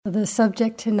The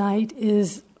subject tonight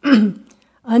is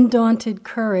undaunted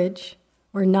courage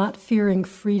or not fearing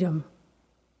freedom.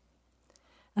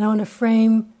 And I want to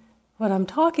frame what I'm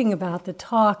talking about, the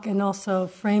talk, and also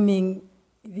framing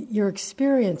your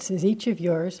experiences, each of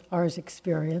yours, ours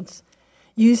experience,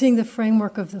 using the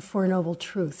framework of the Four Noble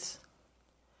Truths.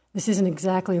 This isn't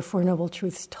exactly a Four Noble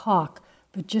Truths talk,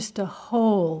 but just to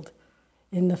hold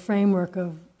in the framework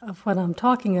of what I'm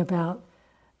talking about,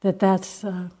 that's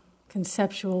a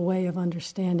conceptual way of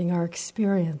understanding our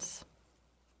experience.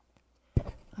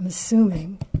 I'm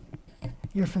assuming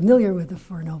you're familiar with the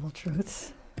Four Noble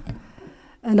Truths.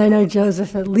 And I know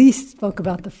Joseph at least spoke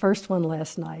about the first one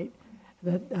last night,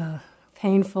 that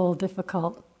painful,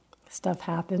 difficult stuff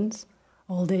happens.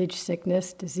 Old age,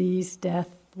 sickness, disease,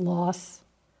 death, loss,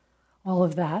 all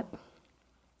of that.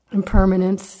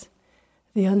 Impermanence,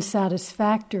 the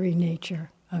unsatisfactory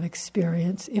nature of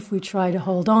experience. If we try to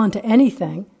hold on to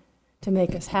anything to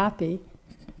make us happy,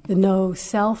 the no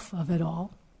self of it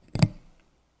all.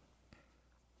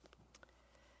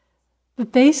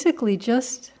 But basically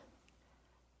just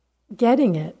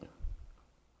getting it,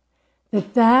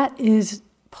 that is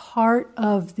part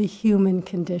of the human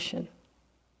condition.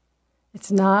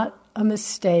 It's not a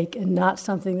mistake and not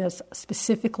something that's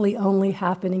specifically only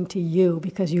happening to you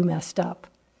because you messed up.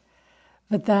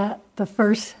 But that the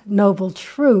first noble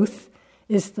truth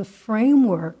is the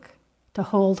framework to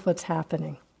hold what's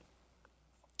happening.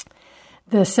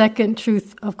 The second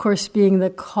truth, of course, being the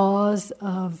cause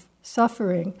of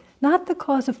suffering, not the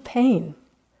cause of pain,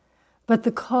 but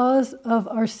the cause of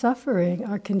our suffering,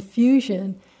 our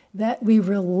confusion, that we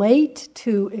relate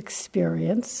to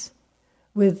experience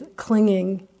with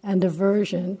clinging and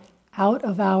aversion out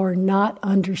of our not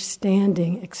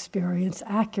understanding experience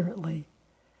accurately.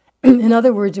 In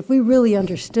other words, if we really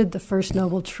understood the first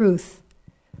noble truth,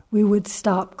 we would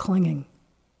stop clinging,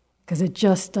 because it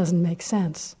just doesn't make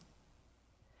sense.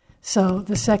 So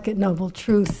the second noble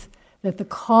truth, that the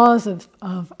cause of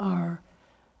our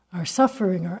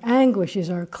suffering, our anguish, is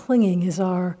our clinging, is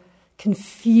our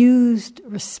confused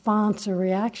response or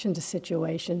reaction to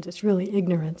situations. It's really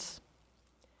ignorance.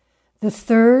 The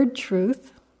third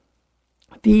truth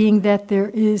being that there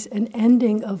is an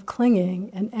ending of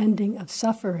clinging, an ending of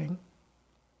suffering.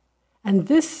 And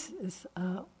this is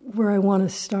where I want to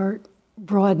start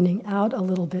broadening out a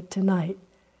little bit tonight,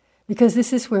 because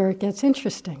this is where it gets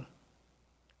interesting,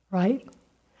 right?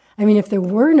 I mean, if there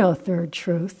were no third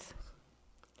truth,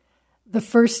 the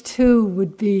first two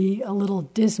would be a little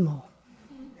dismal.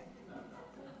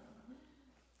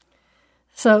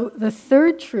 So the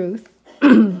third truth,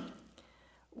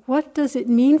 what does it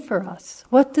mean for us?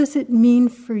 What does it mean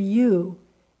for you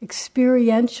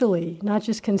experientially, not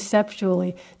just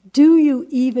conceptually? Do you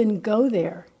even go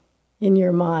there in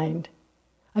your mind?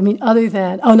 I mean, other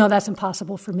than, oh no, that's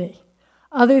impossible for me.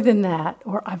 Other than that,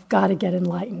 or I've got to get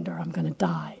enlightened or I'm going to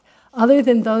die. Other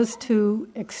than those two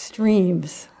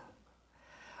extremes,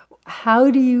 how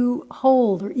do you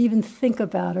hold or even think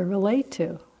about or relate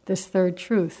to this third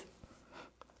truth?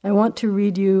 I want to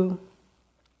read you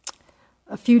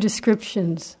a few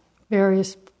descriptions,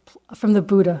 various from the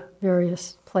Buddha,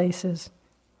 various places.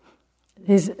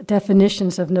 His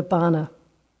definitions of nibbana.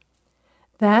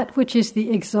 That which is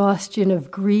the exhaustion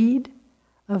of greed,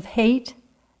 of hate,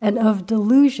 and of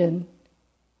delusion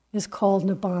is called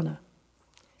nibbana.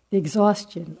 The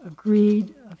exhaustion of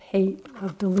greed, of hate,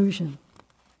 of delusion.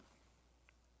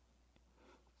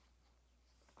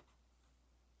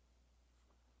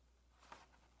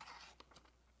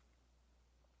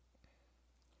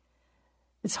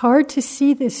 It's hard to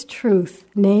see this truth,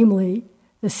 namely,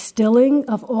 the stilling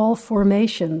of all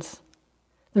formations,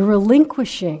 the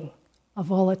relinquishing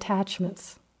of all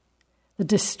attachments, the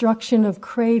destruction of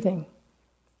craving,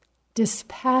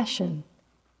 dispassion,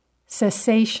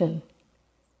 cessation,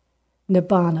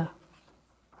 nibbana.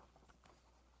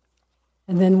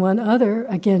 And then one other,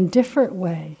 again, different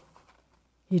way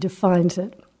he defines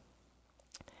it.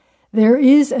 There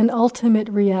is an ultimate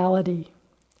reality,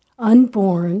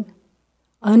 unborn,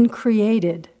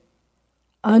 uncreated,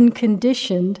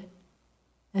 unconditioned,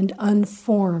 and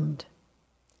unformed.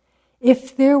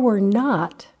 If there were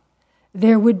not,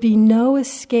 there would be no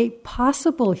escape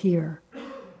possible here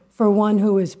for one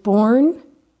who is born,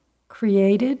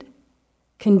 created,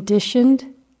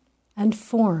 conditioned, and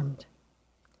formed.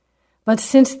 But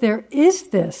since there is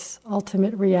this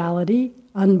ultimate reality,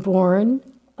 unborn,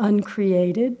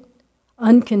 uncreated,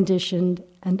 unconditioned,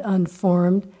 and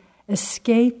unformed,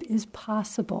 escape is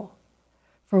possible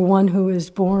for one who is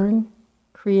born,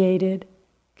 created,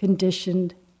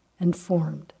 conditioned, and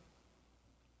formed.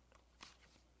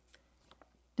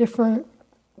 Different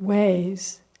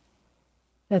ways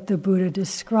that the Buddha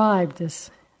described this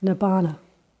nibbana.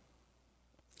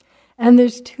 And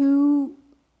there's two,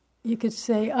 you could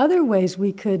say, other ways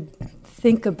we could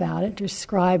think about it,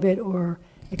 describe it, or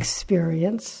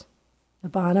experience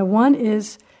nibbana. One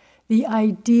is the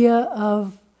idea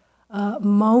of a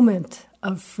moment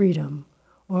of freedom,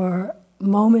 or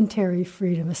momentary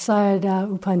freedom. Sayadaw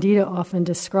U Pandita often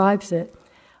describes it.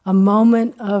 A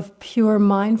moment of pure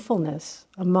mindfulness,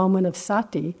 a moment of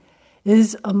sati,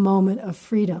 is a moment of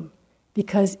freedom.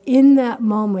 Because in that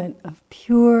moment of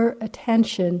pure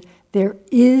attention, there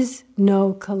is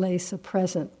no kilesa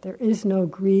present. There is no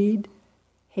greed,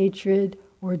 hatred,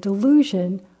 or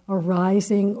delusion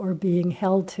arising or being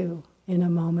held to in a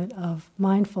moment of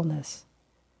mindfulness.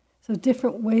 So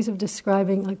different ways of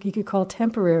describing, like you could call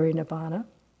temporary nibbana.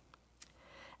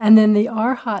 And then the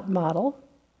Arhat model,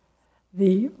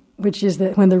 which is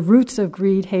that when the roots of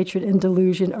greed, hatred, and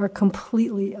delusion are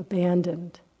completely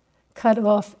abandoned, cut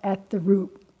off at the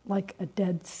root like a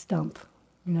dead stump,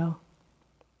 I'm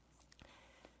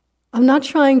not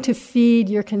trying to feed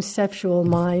your conceptual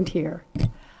mind here.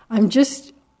 I'm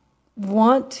just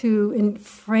want to, in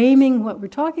framing what we're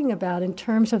talking about in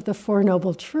terms of the Four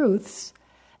Noble Truths,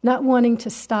 not wanting to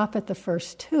stop at the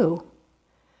first two,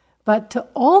 but to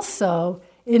also,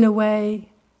 in a way,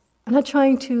 I'm not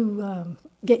trying to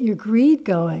get your greed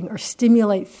going or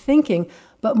stimulate thinking,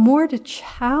 but more to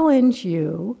challenge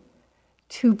you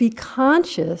to be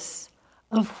conscious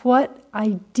of what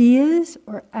ideas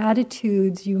or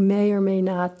attitudes you may or may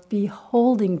not be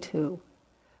holding to,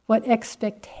 what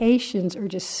expectations or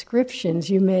descriptions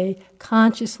you may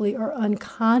consciously or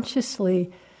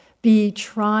unconsciously be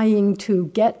trying to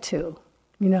get to,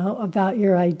 about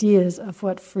your ideas of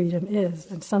what freedom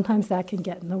is. And sometimes that can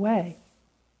get in the way.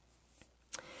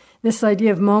 This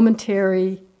idea of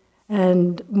momentary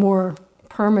and more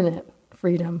permanent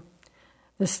freedom,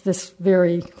 this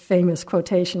very famous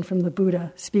quotation from the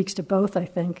Buddha speaks to both, I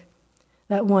think.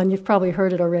 That one, you've probably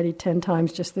heard it already 10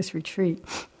 times just this retreat.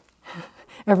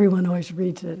 Everyone always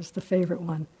reads it. It's the favorite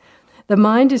one. The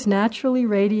mind is naturally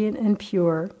radiant and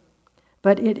pure,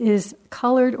 but it is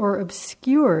colored or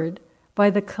obscured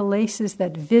by the kilesas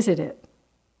that visit it.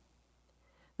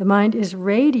 The mind is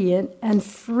radiant and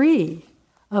free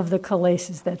of the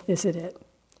kilesas that visit it.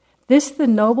 This the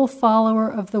noble follower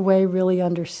of the way really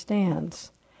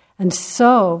understands. And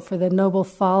so, for the noble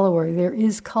follower, there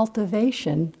is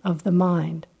cultivation of the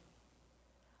mind.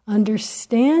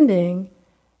 Understanding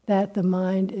that the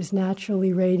mind is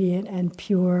naturally radiant and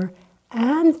pure,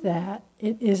 and that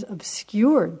it is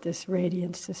obscured, this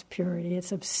radiance, this purity.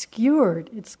 It's obscured,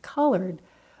 it's colored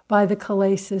by the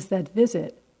kilesas that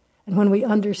visit. And when we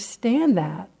understand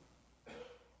that,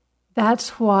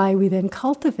 that's why we then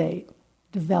cultivate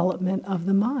development of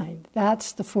the mind.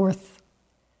 That's the fourth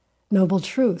noble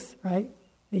truth, right?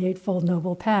 The Eightfold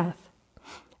Noble Path.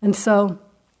 And so,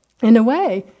 in a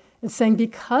way, it's saying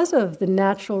because of the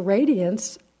natural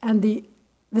radiance and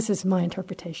this is my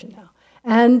interpretation now,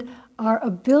 and our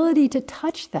ability to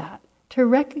touch that, to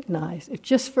recognize, if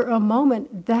just for a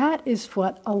moment, that is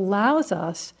what allows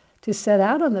us to set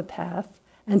out on the path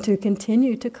and to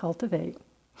continue to cultivate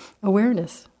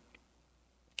awareness.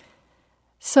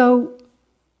 So,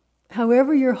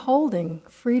 however you're holding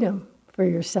freedom for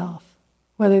yourself,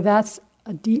 whether that's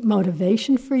a deep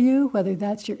motivation for you, whether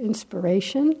that's your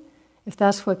inspiration, if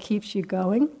that's what keeps you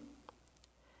going,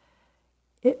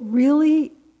 it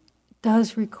really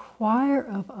does require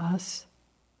of us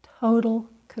total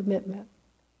commitment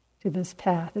to this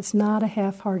path. It's not a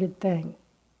half-hearted thing.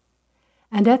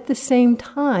 And at the same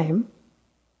time,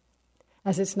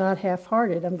 as it's not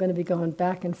half-hearted, I'm going to be going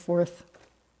back and forth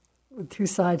with two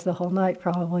sides the whole night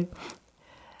probably.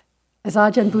 As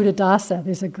Ajahn Buddhadasa,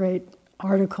 there's a great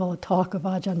article, a talk of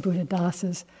Ajahn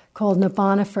Buddhadasa's called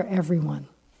Nibbana for Everyone.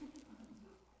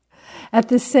 At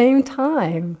the same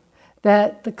time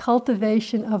that the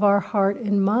cultivation of our heart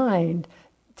and mind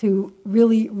to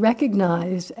really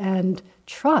recognize and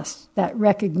trust that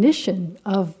recognition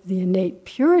of the innate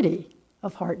purity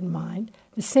of heart and mind,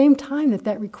 at the same time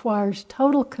that requires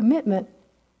total commitment,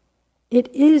 it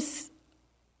is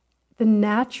the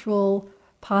natural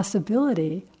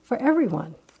possibility for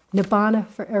everyone, Nibbana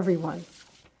for everyone.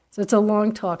 So it's a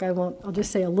long talk. I'll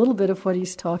just say a little bit of what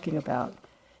he's talking about.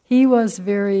 He was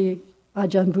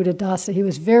Ajahn Buddhadasa, he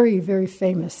was very, very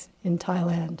famous in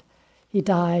Thailand. He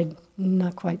died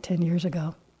not quite 10 years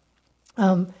ago.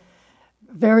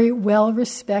 Very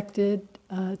well-respected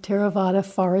Theravada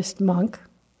forest monk.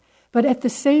 But at the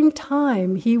same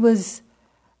time, he was,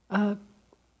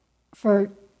 for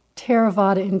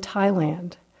Theravada in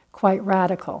Thailand, quite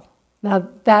radical. Now,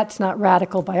 that's not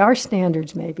radical by our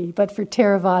standards, maybe, but for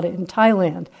Theravada in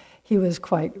Thailand, he was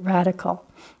quite radical.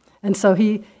 And so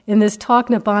he, in this talk,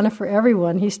 Nibbana for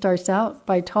Everyone, he starts out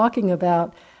by talking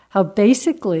about how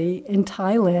basically in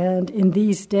Thailand, in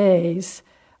these days,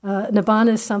 Nibbana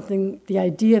is something, the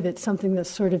idea of it, something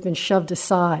that's sort of been shoved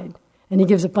aside. And he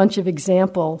gives a bunch of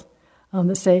examples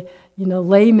that say,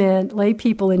 lay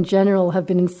people in general have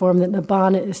been informed that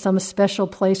Nibbana is some special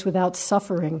place without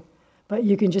suffering, but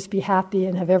you can just be happy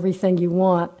and have everything you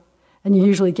want, and you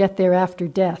usually get there after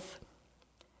death.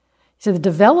 So the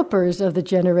developers of the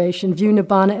generation view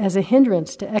Nibbana as a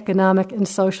hindrance to economic and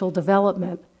social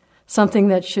development, something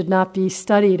that should not be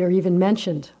studied or even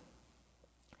mentioned.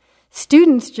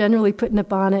 Students generally put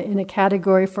Nibbana in a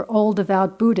category for old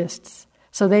devout Buddhists,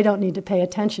 so they don't need to pay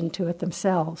attention to it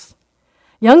themselves.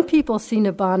 Young people see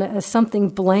Nibbana as something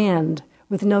bland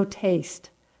with no taste,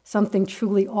 something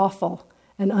truly awful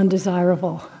and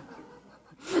undesirable.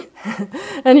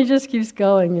 And he just keeps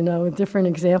going, with different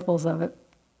examples of it.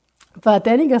 But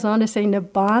then he goes on to say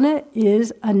Nibbana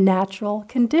is a natural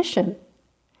condition.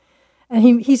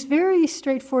 And he's very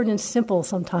straightforward and simple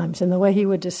sometimes in the way he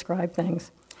would describe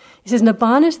things. He says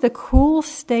Nibbana is the cool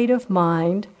state of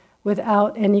mind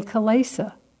without any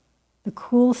kilesa, the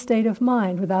cool state of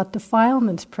mind without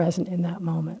defilements present in that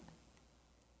moment.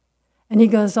 And he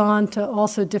goes on to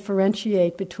also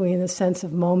differentiate between the sense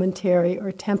of momentary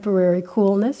or temporary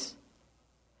coolness,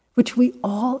 which we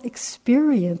all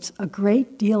experience a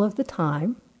great deal of the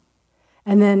time,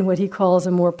 and then what he calls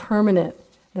a more permanent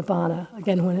Nibbana,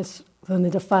 again, when the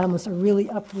defilements are really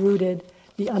uprooted,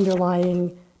 the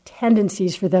underlying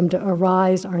tendencies for them to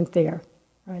arise aren't there,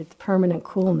 right? The permanent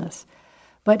coolness.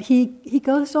 But he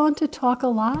goes on to talk a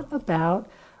lot about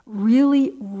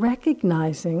really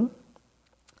recognizing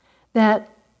that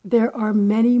there are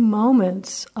many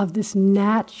moments of this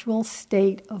natural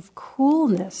state of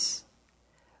coolness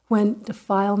when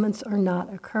defilements are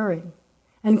not occurring.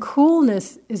 And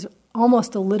coolness is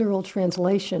almost a literal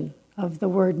translation of the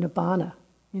word Nibbana.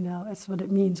 That's what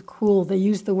it means, cool. They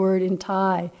use the word in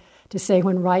Thai to say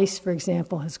when rice, for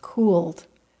example, has cooled.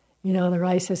 The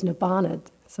rice has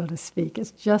Nibbana'd, so to speak.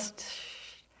 It's just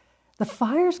the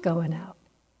fire's going out.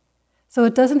 So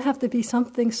it doesn't have to be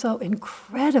something so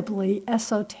incredibly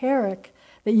esoteric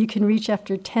that you can reach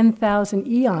after 10,000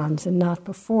 eons and not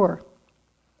before.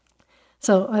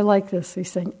 So I like this.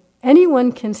 He's saying,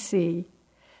 anyone can see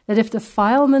that if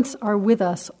defilements are with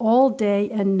us all day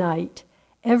and night,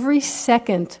 every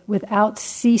second without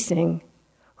ceasing,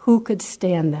 who could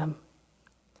stand them?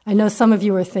 I know some of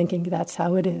you are thinking that's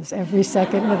how it is, every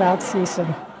second without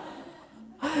ceasing.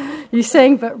 He's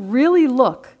saying, but really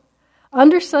look,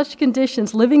 under such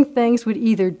conditions, living things would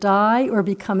either die or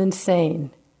become insane,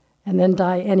 and then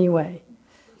die anyway.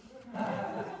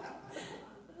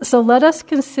 So let us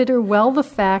consider well the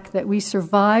fact that we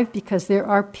survive because there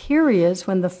are periods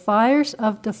when the fires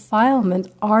of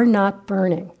defilement are not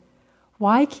burning.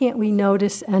 Why can't we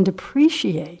notice and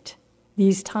appreciate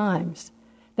these times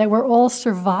that we're all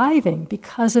surviving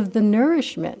because of the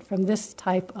nourishment from this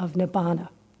type of Nibbana?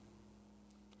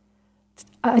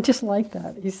 I just like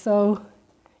that. He's so,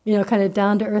 kind of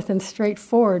down to earth and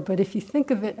straightforward. But if you think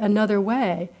of it another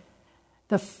way,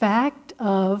 the fact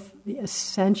of the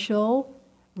essential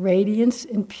radiance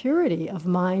and purity of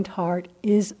mind-heart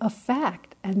is a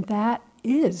fact, and that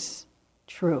is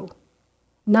true.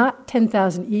 Not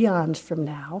 10,000 eons from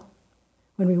now,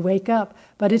 when we wake up,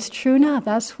 but it's true now.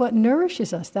 That's what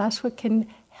nourishes us. That's what can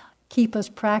keep us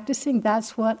practicing.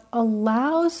 That's what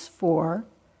allows for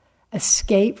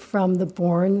escape from the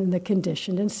born and the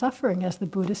conditioned and suffering, as the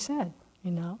Buddha said,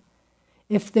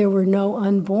 If there were no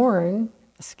unborn,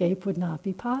 escape would not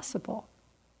be possible.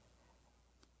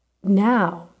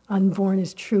 Now, unborn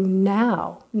is true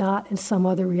now, not in some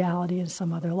other reality in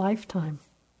some other lifetime.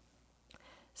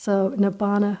 So,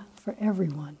 Nibbana for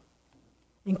everyone,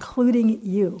 including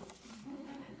you,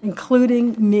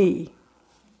 including me.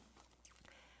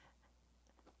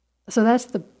 So that's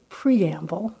the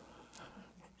preamble.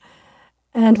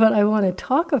 And what I want to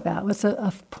talk about was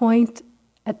a point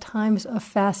at times of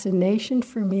fascination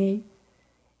for me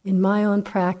in my own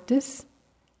practice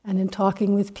and in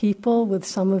talking with people, with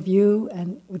some of you,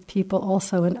 and with people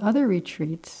also in other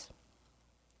retreats,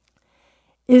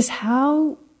 is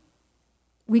how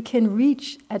we can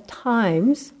reach, at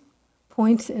times,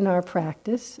 points in our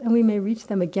practice, and we may reach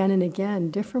them again and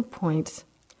again, different points,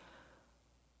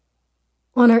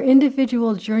 on our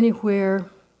individual journey where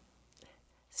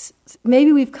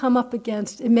maybe we've come up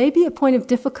against, it may be a point of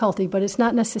difficulty, but it's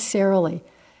not necessarily.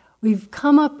 We've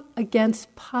come up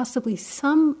against possibly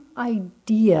some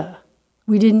idea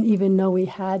we didn't even know we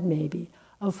had, maybe,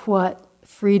 of what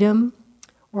freedom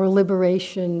or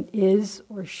liberation is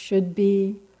or should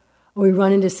be, or we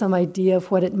run into some idea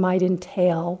of what it might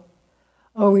entail,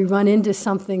 or we run into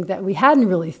something that we hadn't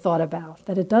really thought about,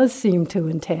 that it does seem to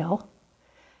entail.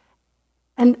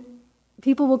 And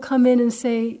people will come in and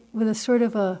say, with a sort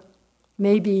of a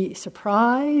maybe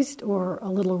surprised or a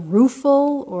little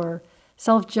rueful or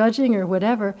self-judging or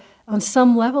whatever, on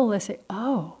some level they say,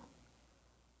 oh,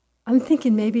 I'm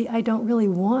thinking maybe I don't really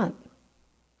want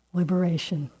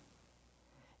liberation.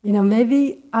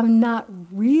 Maybe I'm not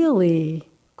really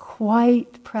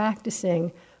quite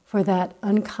practicing for that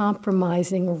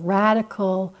uncompromising,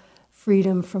 radical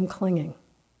freedom from clinging,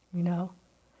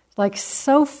 Like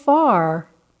so far,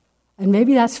 and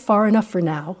maybe that's far enough for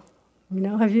now,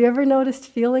 Have you ever noticed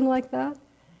feeling like that?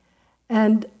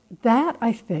 And that,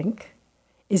 I think,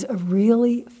 is a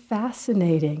really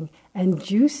fascinating and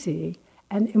juicy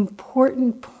and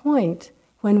important point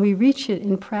when we reach it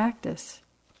in practice.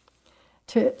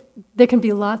 There can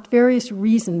be various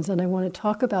reasons, and I want to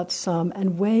talk about some,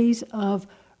 and ways of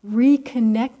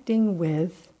reconnecting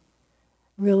with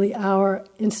really our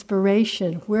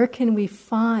inspiration. Where can we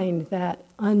find that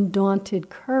undaunted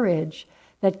courage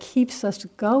that keeps us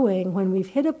going when we've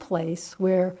hit a place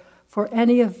where, for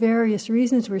any of various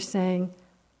reasons, we're saying,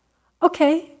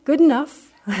 okay, good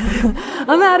enough.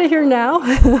 I'm out of here now.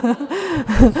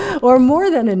 Or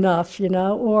more than enough,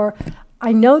 or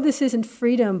I know this isn't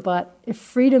freedom, but if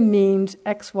freedom means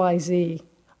X, Y, Z,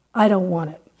 I don't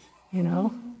want it,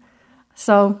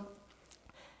 So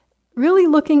really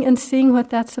looking and seeing what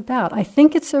that's about. I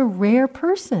think it's a rare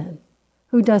person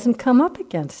who doesn't come up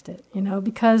against it,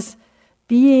 because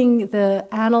being the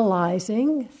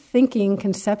analyzing, thinking,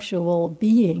 conceptual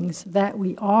beings that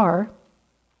we are,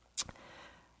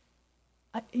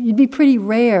 you'd be pretty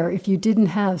rare if you didn't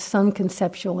have some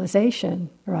conceptualization,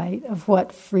 right, of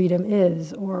what freedom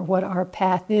is, or what our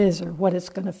path is, or what it's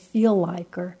going to feel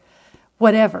like, or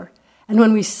whatever. And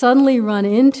when we suddenly run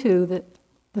into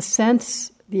the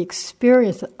sense, the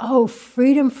experience that, oh,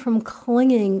 freedom from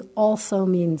clinging also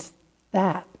means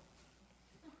that.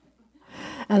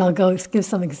 And I'll go give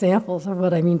some examples of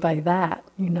what I mean by that,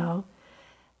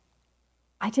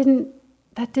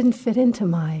 That didn't fit into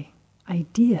my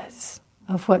ideas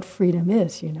of what freedom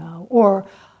is, Or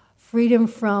freedom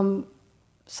from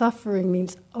suffering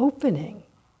means opening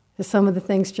to some of the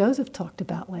things Joseph talked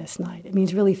about last night. It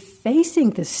means really facing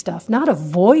this stuff, not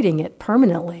avoiding it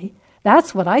permanently.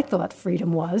 That's what I thought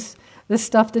freedom was. This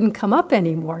stuff didn't come up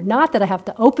anymore. Not that I have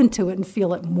to open to it and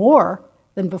feel it more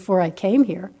than before I came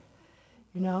here,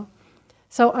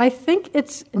 So I think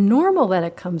it's normal that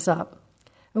it comes up.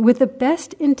 With the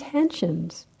best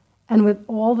intentions, and with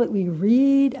all that we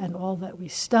read and all that we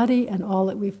study and all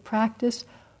that we've practiced,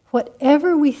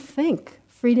 whatever we think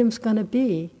freedom's going to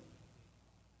be,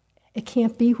 it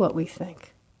can't be what we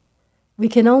think. We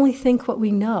can only think what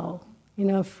we know.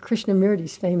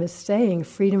 Krishnamurti's famous saying,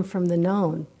 freedom from the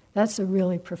known, that's a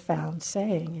really profound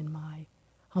saying in my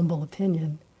humble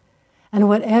opinion. And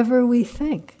whatever we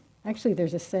think, actually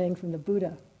there's a saying from the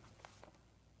Buddha,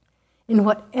 in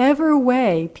whatever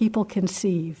way people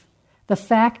conceive, the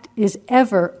fact is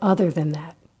ever other than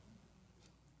that.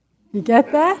 You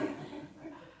get that?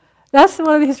 That's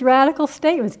one of these radical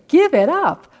statements. Give it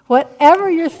up.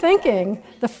 Whatever you're thinking,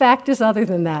 the fact is other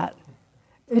than that.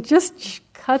 It just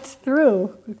cuts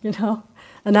through,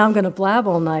 And now I'm going to blab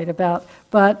all night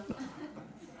but...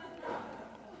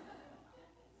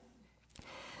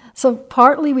 So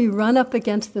partly we run up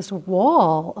against this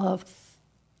wall of,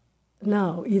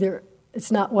 no, either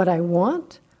it's not what I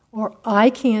want, or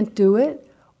I can't do it,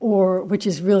 or, which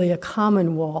is really a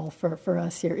common wall for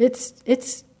us here.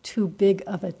 It's too big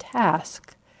of a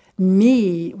task.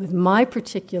 Me, with my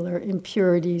particular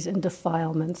impurities and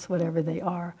defilements, whatever they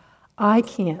are, I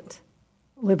can't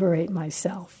liberate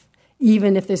myself.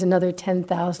 Even if there's another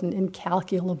 10,000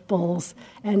 incalculables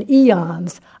and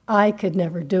eons, I could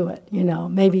never do it.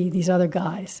 Maybe these other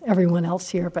guys, everyone else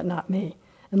here, but not me.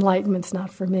 Enlightenment's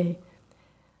not for me.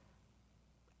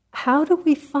 How do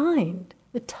we find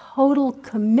the total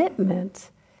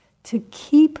commitment to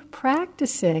keep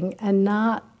practicing and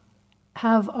not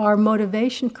have our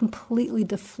motivation completely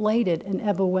deflated and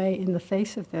ebb away in the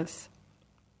face of this?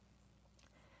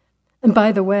 And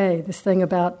by the way, this thing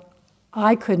about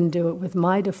I couldn't do it with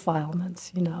my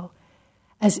defilements,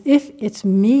 as if it's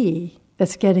me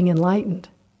that's getting enlightened,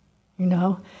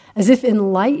 as if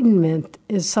enlightenment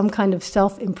is some kind of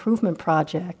self-improvement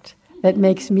project that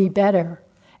makes me better.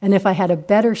 And if I had a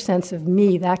better sense of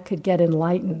me, that could get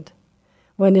enlightened.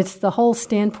 When it's the whole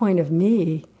standpoint of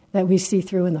me that we see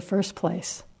through in the first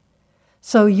place.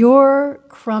 So your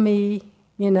crummy,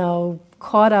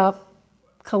 caught up,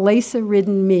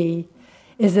 kilesa-ridden me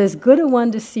is as good a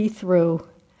one to see through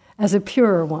as a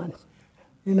purer one,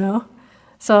 you know?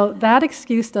 So that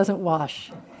excuse doesn't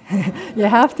wash. You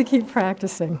have to keep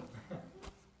practicing.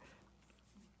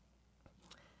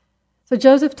 So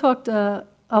Joseph talked a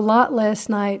lot last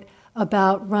night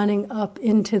about running up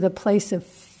into the place of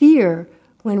fear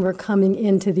when we're coming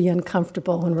into the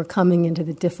uncomfortable, when we're coming into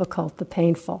the difficult, the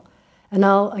painful. And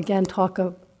I'll again talk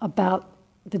about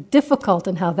the difficult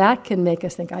and how that can make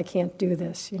us think, I can't do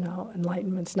this,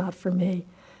 enlightenment's not for me.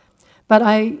 But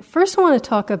I first want to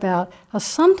talk about how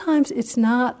sometimes it's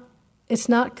not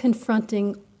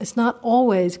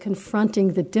always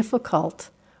confronting the difficult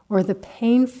or the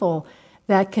painful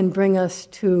that can bring us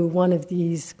to one of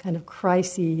these kind of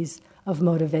crises of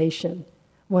motivation,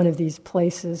 one of these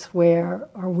places where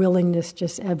our willingness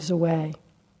just ebbs away.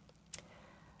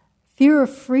 Fear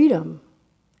of freedom,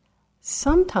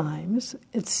 sometimes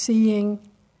it's seeing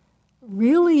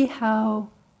really how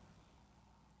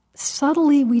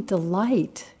subtly we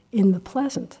delight in the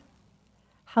pleasant,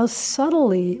 how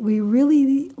subtly we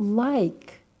really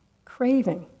like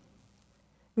craving,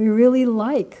 we really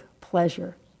like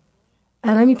pleasure.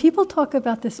 And people talk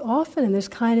about this often, and there's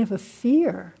kind of a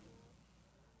fear.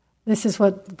 This is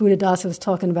what Buddhadasa was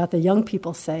talking about, the young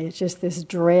people say. It's just this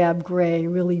drab, gray,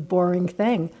 really boring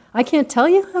thing. I can't tell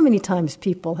you how many times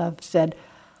people have said,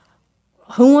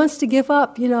 who wants to give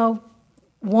up,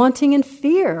 wanting and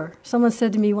fear? Someone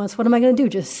said to me once, what am I going to do,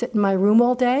 just sit in my room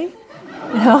all day?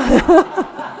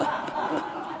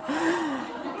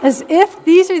 As if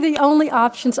these are the only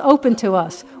options open to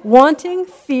us, wanting,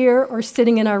 fear, or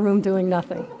sitting in our room doing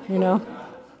nothing,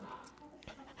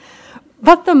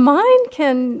 But the mind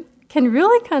can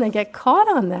really kind of get caught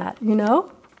on that,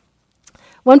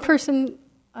 One person,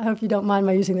 I hope you don't mind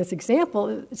my using this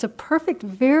example, it's a perfect,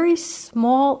 very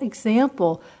small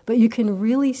example, but you can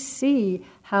really see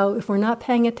how if we're not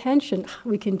paying attention,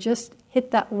 we can just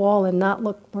hit that wall and not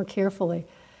look more carefully.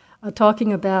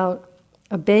 Talking about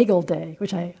a bagel day,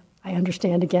 which I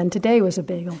understand again today was a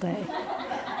bagel day.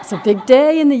 It's a big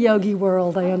day in the yogi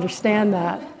world, I understand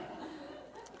that.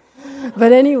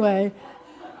 But anyway,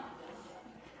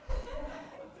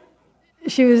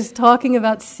 she was talking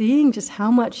about seeing just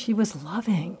how much she was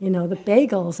loving, the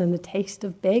bagels and the taste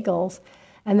of bagels,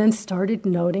 and then started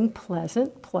noting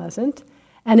pleasant,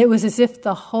 and it was as if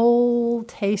the whole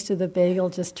taste of the bagel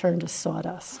just turned to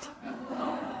sawdust.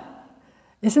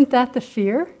 Isn't that the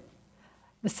fear?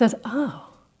 It says, oh.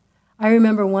 I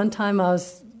remember one time I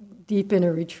was deep in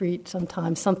a retreat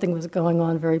sometimes, something was going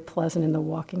on very pleasant in the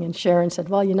walking, and Sharon said,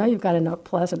 well, you've got to note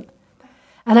pleasant.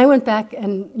 And I went back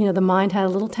and, the mind had a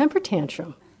little temper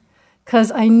tantrum,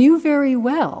 because I knew very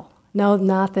well, no,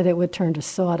 not that it would turn to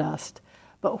sawdust,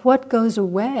 but what goes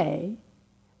away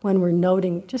when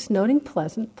we're just noting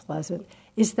pleasant,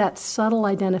 is that subtle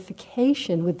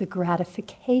identification with the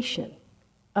gratification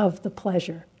of the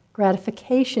pleasure.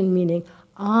 Gratification meaning,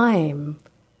 I'm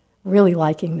really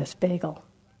liking this bagel.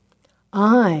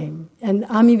 And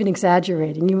I'm even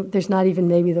exaggerating. There's not even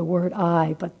maybe the word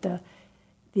I, but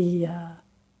the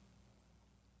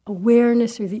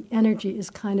awareness or the energy is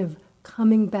kind of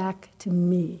coming back to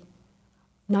me.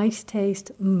 Nice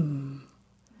taste,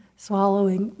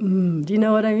 Swallowing, Do you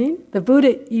know what I mean? The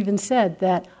Buddha even said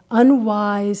that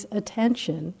unwise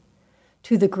attention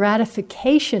to the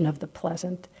gratification of the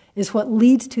pleasant is what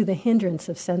leads to the hindrance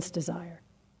of sense desire.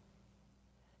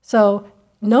 So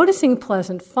noticing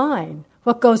pleasant, fine.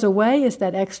 What goes away is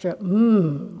that extra,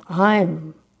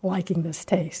 I'm liking this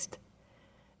taste.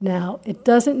 Now, it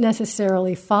doesn't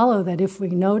necessarily follow that if we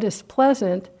notice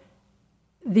pleasant,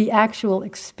 the actual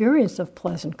experience of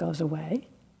pleasant goes away.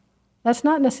 That's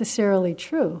not necessarily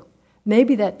true.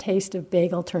 Maybe that taste of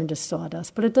bagel turned to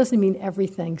sawdust, but it doesn't mean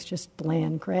everything's just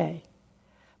bland gray.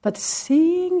 But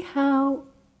seeing how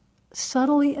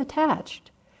subtly attached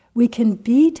we can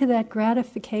be to that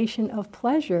gratification of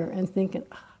pleasure and thinking,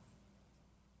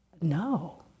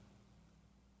 no,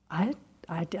 I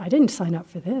didn't sign up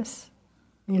for this,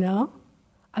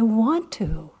 I want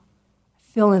to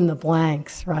fill in the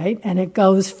blanks, right? And it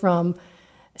goes from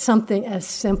something as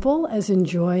simple as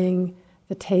enjoying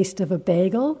the taste of a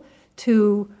bagel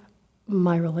to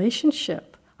my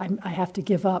relationship. I have to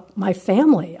give up my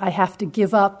family. I have to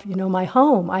give up, my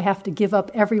home. I have to give up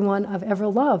everyone I've ever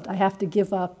loved. I have to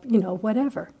give up,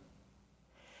 whatever.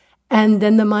 And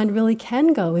then the mind really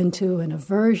can go into an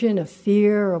aversion, a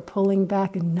fear, or pulling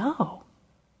back. And no,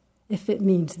 if it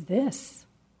means this,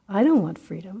 I don't want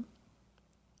freedom.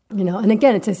 And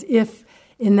again, it's as if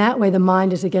in that way the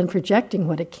mind is again projecting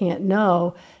what it can't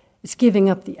know. It's giving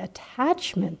up the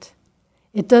attachment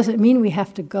It doesn't mean we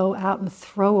have to go out and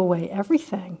throw away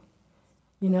everything.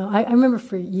 I remember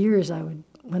for years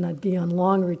when I'd be on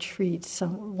long retreats, a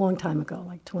long time ago,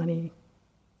 like 20,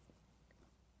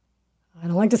 I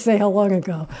don't like to say how long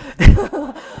ago,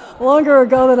 longer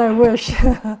ago than I wish.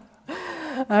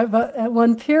 But at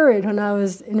one period when I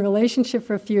was in relationship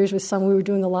for a few years with someone, we were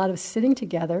doing a lot of sitting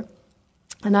together,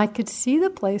 and I could see the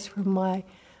place where my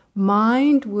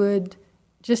mind would,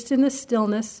 just in the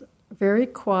stillness, very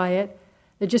quiet,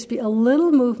 there'd just be a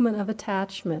little movement of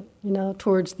attachment,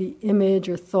 towards the image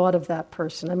or thought of that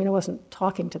person. I wasn't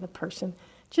talking to the person,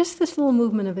 just this little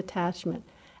movement of attachment.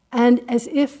 And as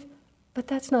if, but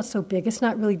that's not so big, it's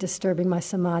not really disturbing my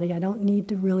samadhi, I don't need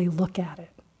to really look at it.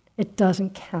 It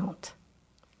doesn't count.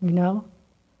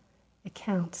 It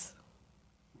counts.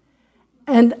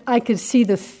 And I could see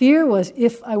the fear was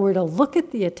if I were to look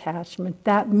at the attachment,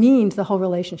 that means the whole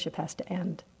relationship has to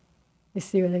end. You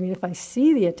see what I mean? If I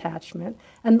see the attachment,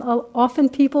 and often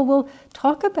people will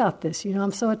talk about this,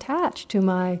 I'm so attached to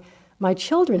my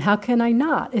children, how can I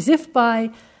not? As if by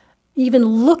even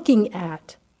looking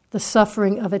at the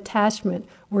suffering of attachment,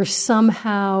 we're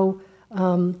somehow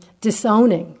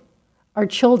disowning our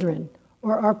children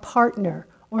or our partner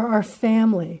or our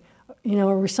family,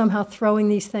 or we're somehow throwing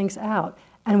these things out.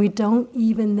 And we don't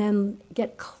even then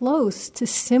get close to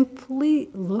simply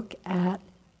look at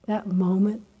that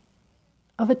moment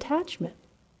of attachment,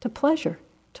 to pleasure,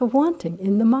 to wanting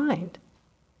in the mind.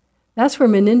 That's where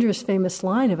Munindra's famous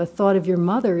line of "a thought of your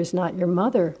mother is not your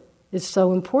mother" is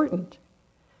so important.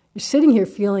 You're sitting here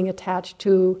feeling attached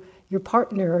to your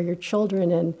partner or your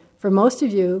children, and for most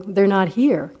of you, they're not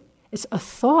here. It's a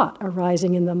thought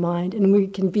arising in the mind, and we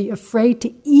can be afraid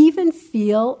to even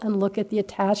feel and look at the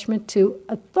attachment to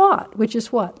a thought, which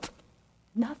is what?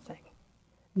 Nothing.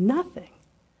 Nothing.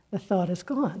 The thought is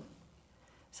gone.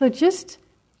 So just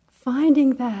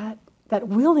finding that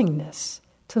willingness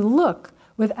to look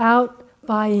without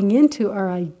buying into our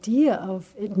idea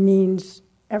of it means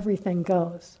everything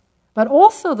goes. But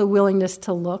also the willingness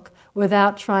to look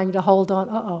without trying to hold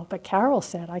on, but Carol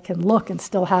said I can look and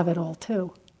still have it all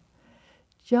too.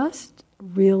 Just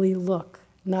really look,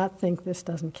 not think this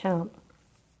doesn't count.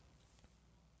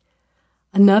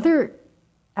 Another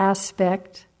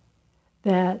aspect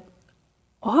that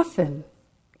often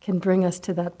can bring us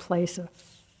to that place of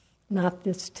not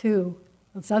this too,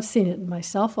 because I've seen it in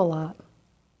myself a lot,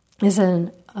 is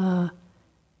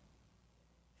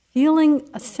feeling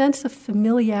a sense of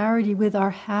familiarity with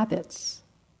our habits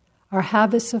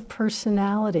of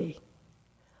personality,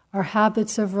 our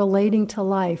habits of relating to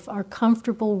life, our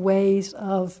comfortable ways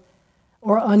of,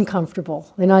 or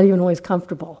uncomfortable, they're not even always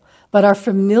comfortable, but our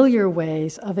familiar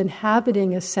ways of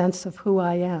inhabiting a sense of who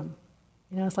I am.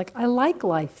 It's like, I like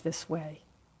life this way,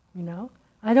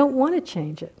 I don't want to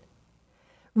change it.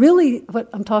 Really, what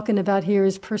I'm talking about here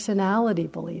is personality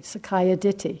beliefs, Sakkaya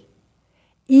Ditthi.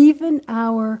 Even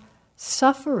our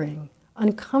suffering,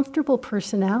 uncomfortable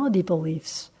personality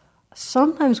beliefs,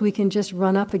 sometimes we can just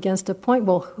run up against a point,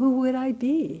 well, who would I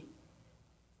be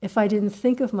if I didn't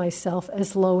think of myself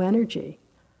as low energy?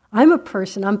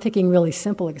 I'm picking really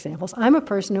simple examples, I'm a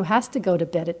person who has to go to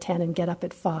bed at 10 and get up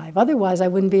at 5. Otherwise, I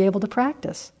wouldn't be able to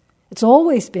practice. It's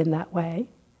always been that way.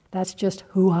 That's just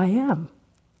who I am.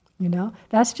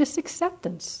 That's just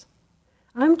acceptance.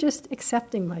 I'm just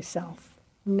accepting myself.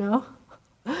 Who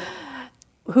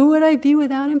would I be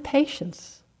without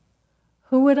impatience?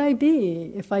 Who would I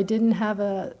be if I didn't have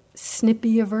a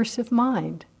snippy, aversive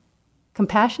mind?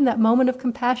 Compassion, that moment of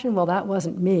compassion, well, that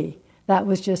wasn't me. That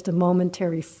was just a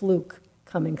momentary fluke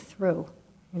coming through,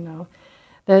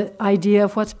 The idea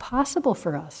of what's possible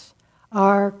for us,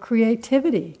 our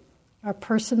creativity, our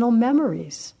personal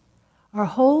memories, our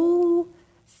whole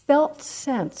felt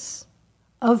sense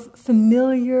of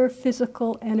familiar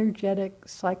physical, energetic,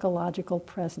 psychological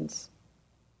presence.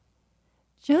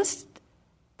 Just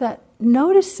that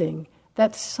noticing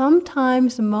that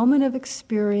sometimes a moment of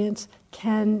experience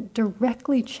can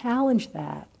directly challenge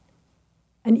that.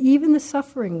 And even the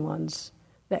suffering ones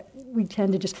that we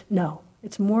tend to just, no,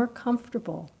 it's more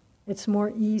comfortable, it's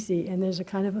more easy, and there's a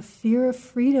kind of a fear of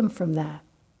freedom from that.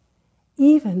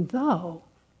 Even though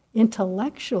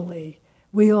intellectually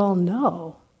we all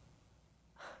know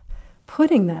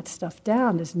putting that stuff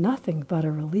down is nothing but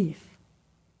a relief.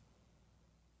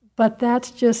 But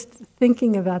that's just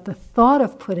thinking about the thought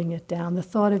of putting it down, the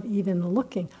thought of even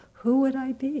looking, who would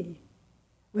I be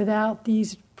without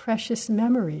these precious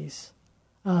memories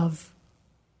of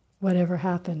whatever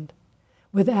happened,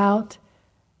 without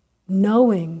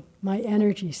knowing my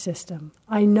energy system.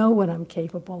 I know what I'm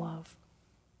capable of.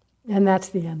 And that's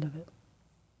the end of it.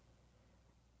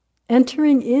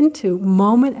 entering into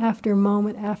moment after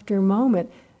moment after moment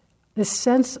this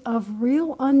sense of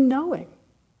real unknowing,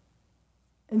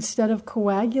 instead of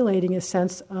coagulating a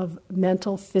sense of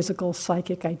mental, physical,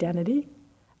 psychic identity,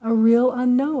 a real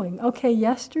unknowing. Okay,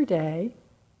 yesterday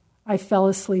I fell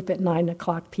asleep at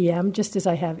 9:00 p.m., just as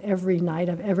I have every night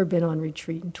I've ever been on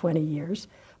retreat in 20 years.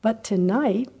 But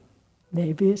tonight,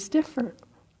 maybe it's different.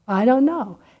 I don't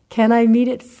know. Can I meet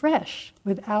it fresh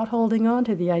without holding on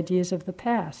to the ideas of the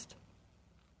past?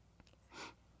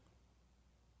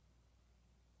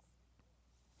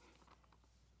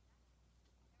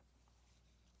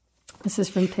 This is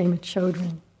from Pema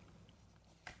Chodron.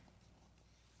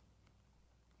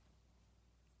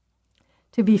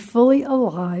 To be fully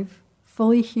alive,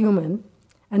 fully human,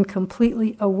 and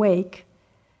completely awake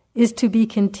is to be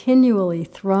continually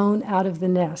thrown out of the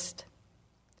nest.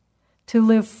 To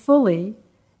live fully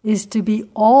is to be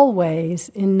always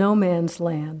in no man's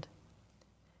land.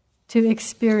 To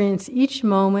experience each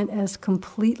moment as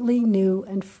completely new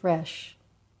and fresh.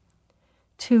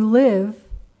 To live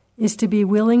is to be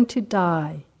willing to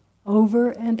die over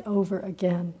and over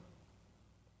again.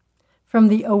 From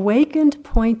the awakened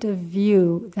point of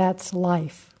view, that's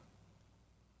life.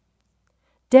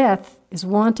 Death is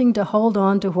wanting to hold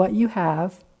on to what you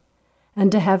have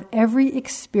and to have every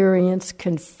experience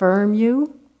confirm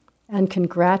you and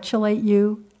congratulate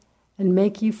you and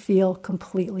make you feel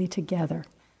completely together.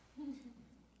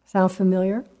 Sound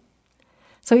familiar?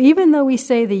 So even though we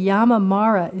say the Yama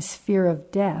Mara is fear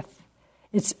of death,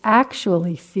 it's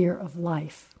actually fear of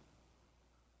life.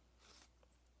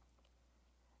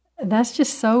 And that's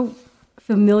just so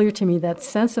familiar to me, that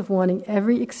sense of wanting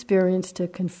every experience to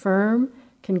confirm,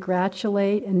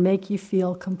 congratulate, and make you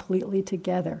feel completely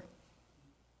together.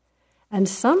 And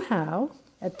somehow,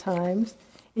 at times,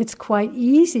 it's quite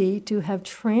easy to have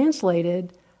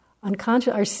translated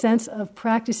our sense of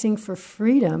practicing for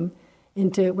freedom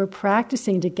into we're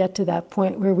practicing to get to that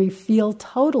point where we feel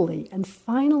totally and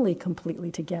finally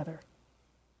completely together,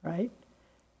 right?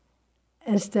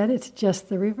 Instead, it's just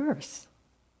the reverse.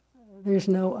 There's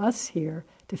no us here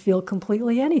to feel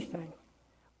completely anything.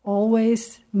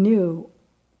 Always new,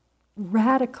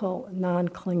 radical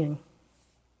non-clinging.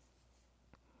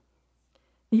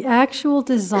 The actual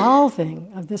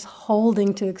dissolving of this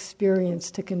holding to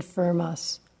experience to confirm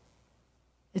us,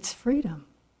 it's freedom.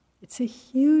 It's a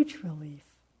huge relief.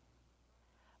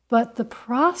 But the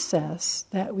process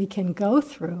that we can go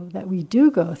through, that we do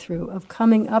go through, of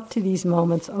coming up to these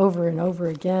moments over and over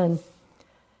again,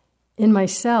 in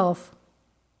myself,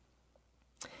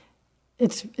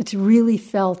 it's really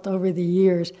felt over the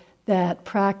years that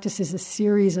practice is a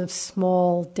series of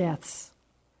small deaths,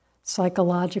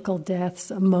 psychological deaths,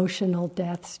 emotional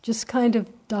deaths, just kind of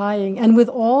dying, and with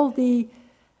all the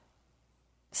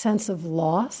sense of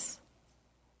loss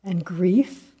and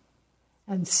grief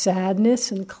and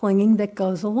sadness and clinging that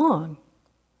goes along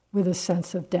with a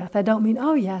sense of death. I don't mean,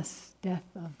 oh yes, death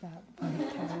of that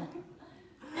child.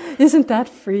 Isn't that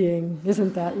freeing?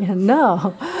 Isn't that,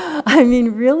 no. I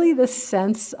mean, really the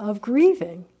sense of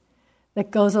grieving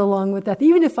that goes along with death.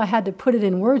 Even if I had to put it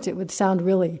in words, it would sound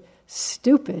really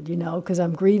stupid, because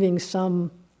I'm grieving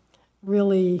some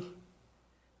really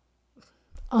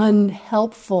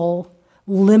unhelpful,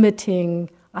 limiting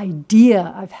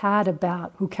idea I've had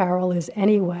about who Carol is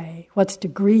anyway, what's to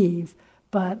grieve,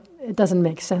 but it doesn't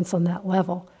make sense on that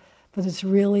level. But it's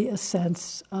really a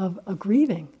sense of a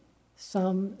grieving,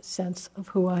 some sense of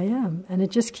who I am. And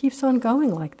it just keeps on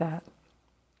going like that.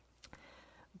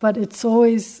 But it's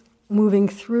always moving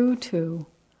through to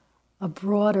a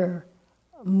broader,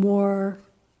 more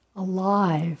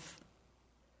alive,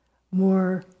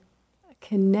 more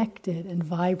connected and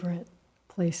vibrant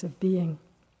place of being.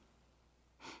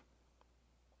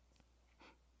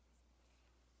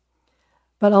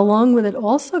 But along with it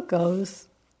also goes,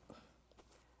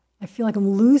 I feel like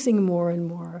I'm losing more and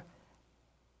more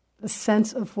the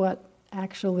sense of what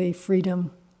actually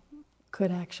freedom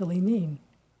could actually mean,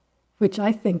 which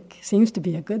I think seems to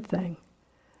be a good thing.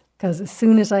 Because as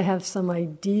soon as I have some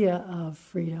idea of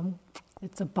freedom,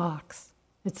 it's a box,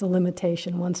 it's a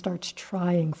limitation. One starts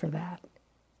trying for that.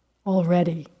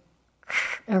 Already,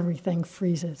 everything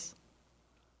freezes.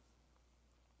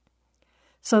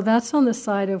 So that's on the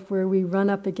side of where we run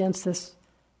up against this,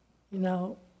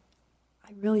 I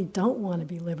really don't want to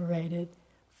be liberated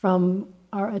from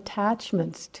our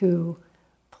attachments to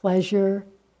pleasure,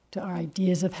 to our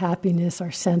ideas of happiness, our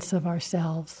sense of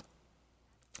ourselves.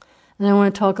 And I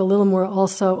want to talk a little more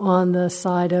also on the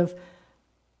side of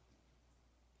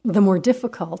the more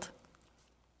difficult.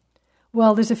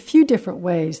 Well, there's a few different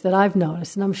ways that I've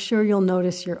noticed, and I'm sure you'll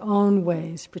notice your own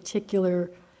ways,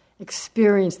 particular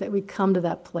experience that we come to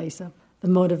that place of the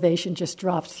motivation just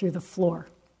drops through the floor.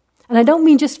 And I don't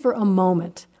mean just for a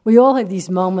moment. We all have these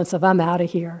moments of, I'm out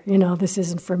of here, this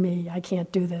isn't for me, I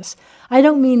can't do this. I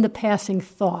don't mean the passing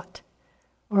thought,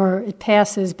 or it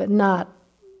passes but not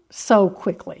so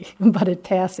quickly, but it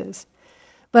passes.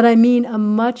 But I mean a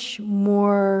much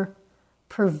more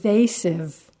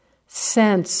pervasive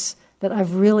sense that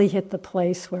I've really hit the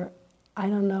place where I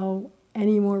don't know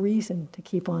any more reason to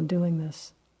keep on doing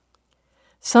this.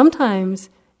 Sometimes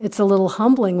it's a little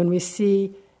humbling when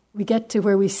we get to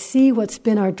where we see what's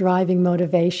been our driving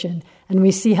motivation and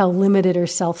we see how limited or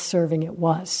self-serving it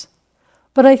was.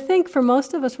 But I think for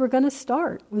most of us, we're going to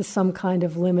start with some kind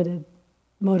of limited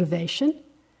motivation.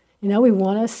 We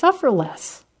want to suffer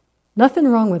less. Nothing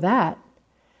wrong with that.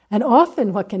 And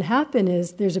often what can happen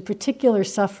is there's a particular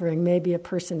suffering, maybe a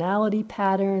personality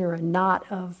pattern or a knot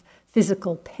of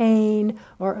physical pain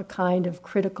or a kind of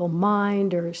critical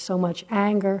mind or so much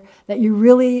anger that you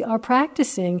really are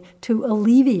practicing to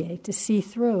alleviate, to see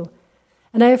through.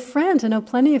 And I have friends, I know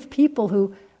plenty of people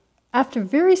who, after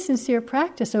very sincere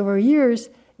practice over years,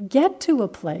 get to a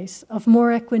place of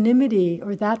more equanimity,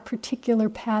 or that particular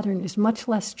pattern is much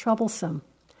less troublesome.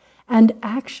 And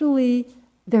actually,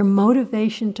 their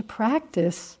motivation to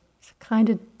practice kind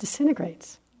of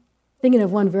disintegrates. Thinking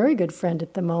of one very good friend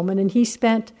at the moment, and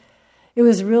it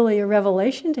was really a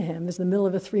revelation to him. It was in the middle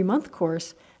of a 3-month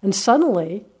course, and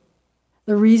suddenly,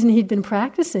 the reason he'd been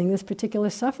practicing this particular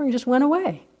suffering just went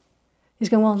away. He's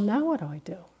going, well, now what do I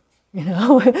do?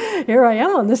 Here I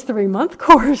am on this 3-month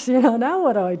course, now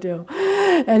what do I do?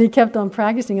 And he kept on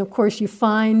practicing. Of course, you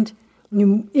find,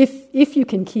 if you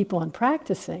can keep on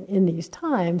practicing in these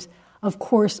times, of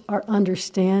course, our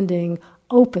understanding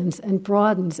opens and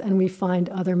broadens, and we find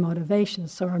other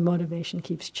motivations, so our motivation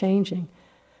keeps changing.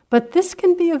 But this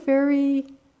can be a very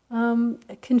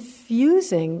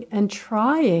confusing and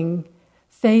trying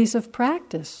phase of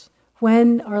practice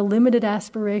when our limited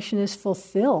aspiration is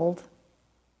fulfilled.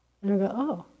 And we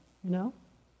go,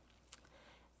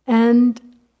 And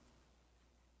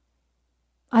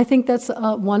I think that's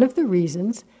one of the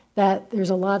reasons that there's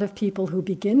a lot of people who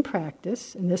begin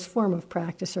practice, in this form of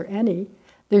practice or any.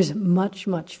 There's much,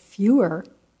 much fewer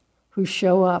who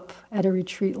show up at a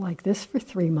retreat like this for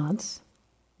 3 months,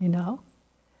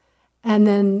 And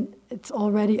then it's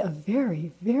already a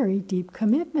very, very deep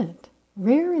commitment,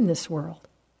 rare in this world.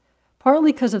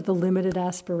 Partly because of the limited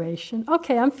aspiration.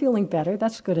 Okay, I'm feeling better,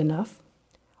 that's good enough.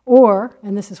 Or,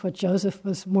 and this is what Joseph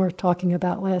was more talking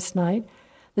about last night,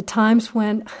 the times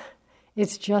when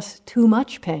it's just too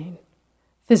much pain,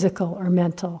 physical or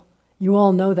mental. You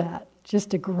all know that.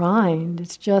 Just a grind,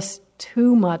 it's just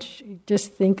too much. You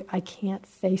just think, I can't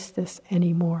face this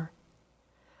anymore.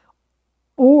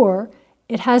 Or,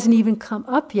 it hasn't even come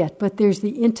up yet, but there's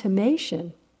the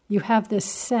intimation. You have this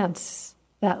sense,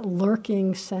 that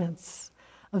lurking sense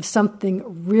of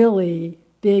something really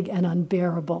big and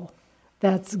unbearable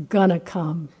that's gonna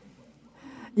come.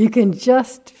 You can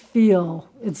just feel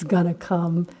it's gonna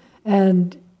come,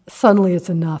 and suddenly it's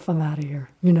enough, I'm out of here,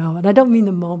 And I don't mean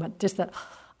the moment, just that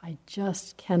I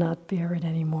just cannot bear it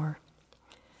anymore.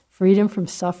 Freedom from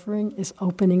suffering is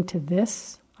opening to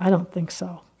this? I don't think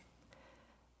so.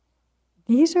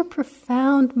 These are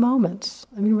profound moments.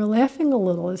 We're laughing a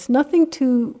little. It's nothing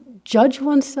to judge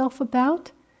oneself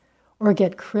about or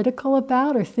get critical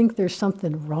about or think there's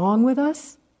something wrong with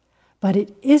us. But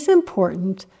it is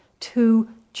important to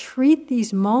treat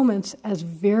these moments as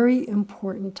very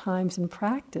important times in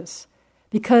practice.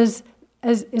 Because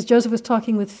as Joseph was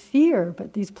talking with fear,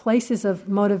 but these places of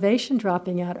motivation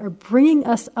dropping out are bringing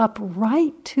us up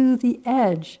right to the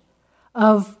edge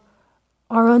of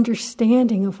our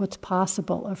understanding of what's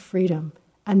possible, of freedom.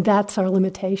 And that's our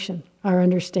limitation, our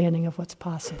understanding of what's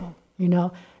possible.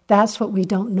 That's what we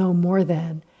don't know more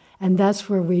than. And that's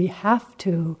where we have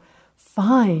to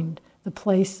find the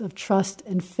place of trust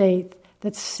and faith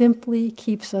that simply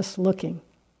keeps us looking.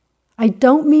 I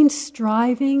don't mean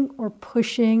striving or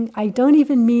pushing. I don't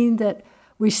even mean that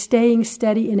we're staying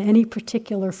steady in any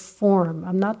particular form.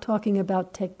 I'm not talking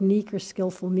about technique or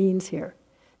skillful means here.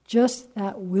 Just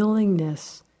that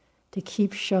willingness to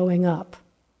keep showing up.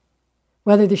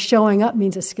 Whether the showing up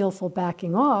means a skillful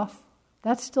backing off,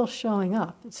 that's still showing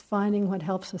up. It's finding what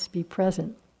helps us be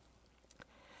present.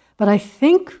 But I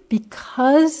think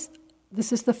because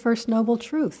this is the first noble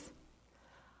truth,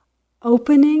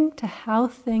 opening to how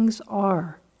things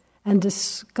are and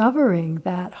discovering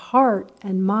that heart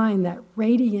and mind, that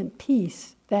radiant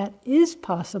peace that is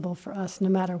possible for us no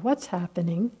matter what's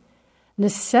happening,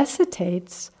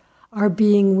 necessitates our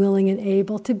being willing and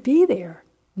able to be there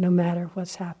no matter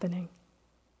what's happening.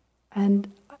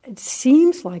 And it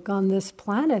seems like on this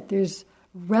planet there's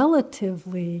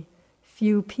relatively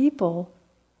few people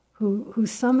who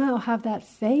somehow have that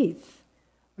faith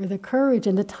or the courage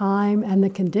and the time and the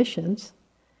conditions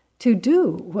to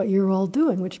do what you're all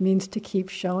doing, which means to keep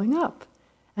showing up.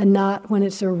 And not, when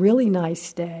it's a really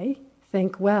nice day,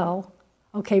 think, well,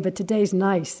 okay, but today's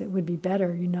nice. It would be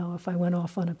better, if I went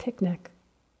off on a picnic.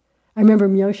 I remember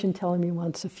Myoshin telling me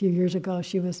once a few years ago,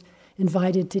 she was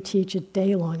invited to teach a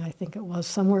day long, I think it was,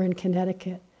 somewhere in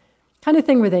Connecticut. Kind of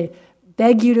thing where they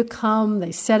beg you to come,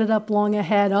 they set it up long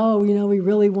ahead, we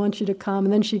really want you to come.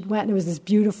 And then she went and it was this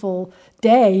beautiful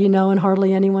day, and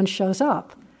hardly anyone shows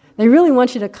up. They really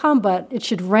want you to come, but it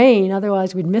should rain,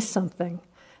 otherwise we'd miss something.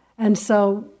 And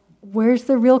so where's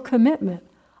the real commitment?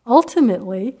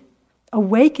 Ultimately,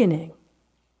 awakening,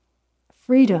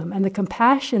 freedom, and the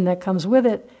compassion that comes with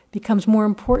it becomes more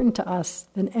important to us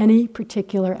than any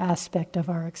particular aspect of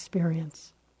our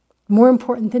experience. More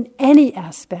important than any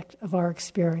aspect of our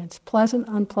experience, pleasant,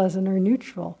 unpleasant, or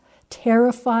neutral,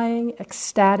 terrifying,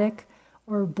 ecstatic,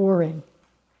 or boring.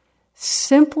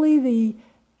 Simply the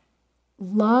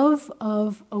love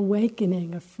of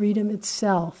awakening, of freedom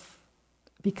itself,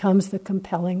 becomes the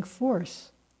compelling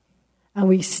force. And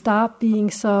we stop being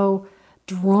so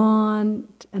drawn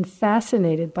and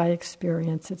fascinated by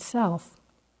experience itself.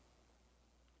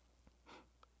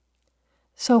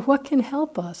 So what can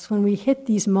help us when we hit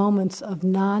these moments of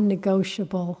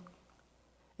non-negotiable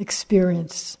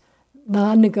experience?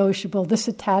 Non-negotiable, this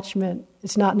attachment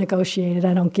is not negotiated,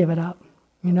 I don't give it up,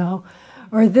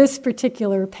 Or this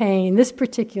particular pain, this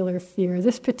particular fear,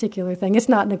 this particular thing, it's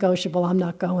not negotiable, I'm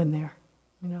not going there,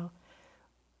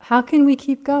 How can we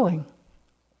keep going?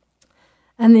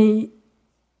 And the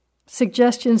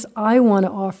suggestions I want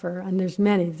to offer, and there's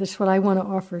many, this is what I want to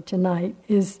offer tonight,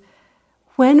 is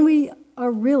when we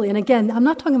are really, and again, I'm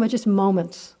not talking about just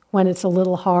moments when it's a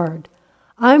little hard.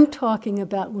 I'm talking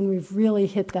about when we've really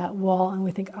hit that wall and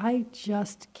we think, I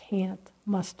just can't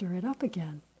muster it up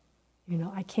again.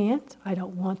 I can't, I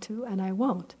don't want to, and I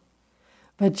won't.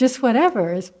 But just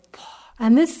whatever is,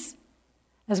 and this,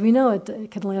 as we know,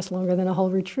 it can last longer than a whole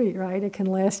retreat, right? It can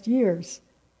last years.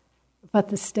 But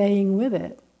the staying with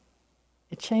it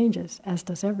changes, as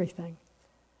does everything.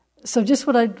 So just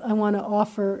what I want to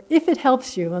offer, if it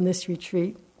helps you on this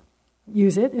retreat,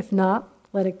 use it. If not,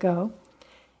 let it go.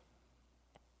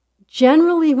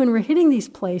 Generally, when we're hitting these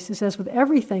places, as with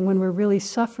everything, when we're really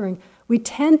suffering, we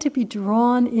tend to be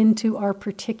drawn into our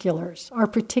particulars, our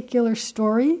particular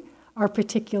story, our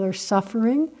particular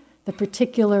suffering, the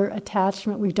particular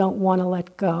attachment we don't want to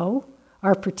let go,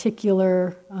 our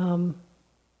particular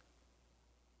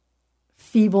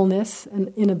feebleness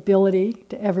and inability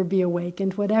to ever be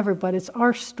awakened, whatever, but it's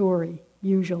our story,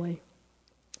 usually.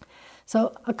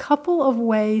 So a couple of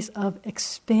ways of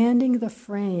expanding the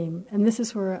frame, and this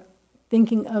is where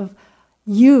thinking of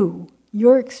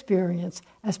your experience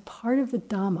as part of the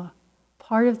Dhamma,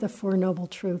 part of the Four Noble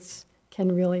Truths,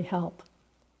 can really help.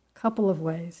 A couple of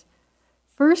ways.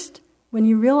 First, when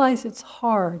you realize it's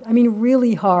hard, I mean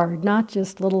really hard, not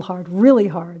just little hard, really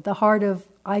hard, the hard of,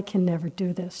 I can never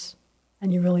do this,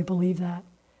 and you really believe that.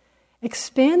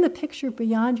 Expand the picture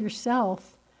beyond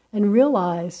yourself and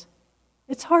realize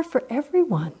it's hard for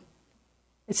everyone.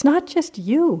 It's not just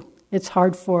you it's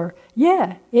hard for.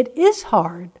 Yeah, it is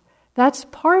hard. That's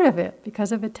part of it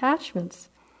because of attachments.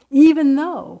 Even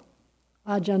though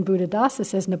Ajahn Buddhadasa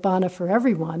says Nibbana for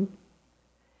everyone,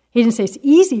 he didn't say it's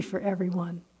easy for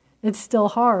everyone. It's still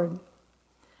hard.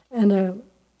 And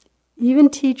even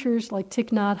teachers like Thich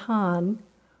Nhat Hanh,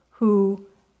 who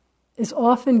is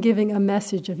often giving a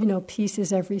message of, peace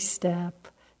is every step,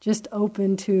 just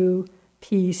open to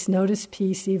peace, notice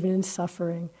peace even in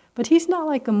suffering. But he's not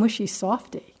like a mushy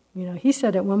softy. He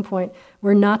said at one point,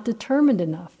 we're not determined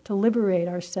enough to liberate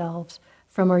ourselves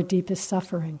from our deepest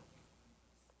suffering.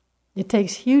 It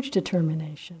takes huge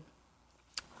determination.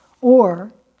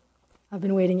 Or, I've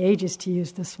been waiting ages to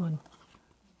use this one,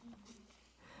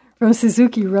 from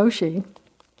Suzuki Roshi.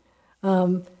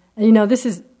 And this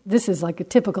is like a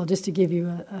typical, just to give you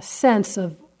a sense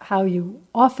of how you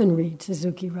often read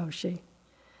Suzuki Roshi,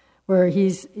 where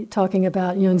he's talking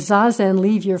about, in Zazen,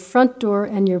 leave your front door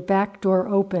and your back door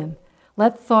open.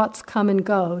 Let thoughts come and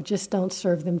go, just don't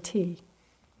serve them tea.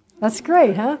 That's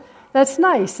great, huh? That's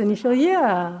nice. And you feel,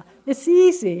 yeah, it's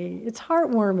easy, it's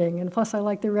heartwarming, and plus I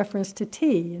like the reference to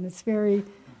tea, and it's very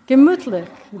gemütlich,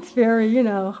 it's very,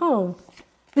 home.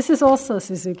 This is also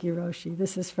Suzuki Roshi.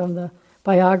 This is from the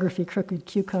biography, Crooked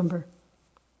Cucumber.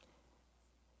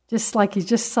 Just like he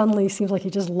just suddenly seems like he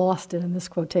just lost it in this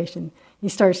quotation. He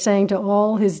starts saying to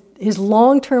all his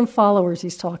long-term followers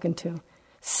he's talking to,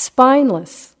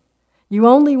 spineless, You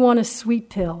only want a sweet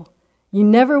pill. You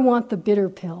never want the bitter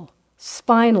pill.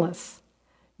 Spineless.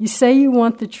 You say you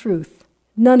want the truth.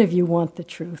 None of you want the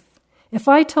truth. If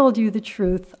I told you the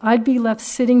truth, I'd be left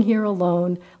sitting here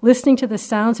alone, listening to the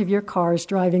sounds of your cars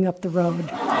driving up the road.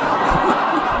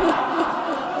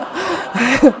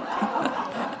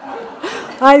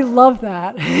 I love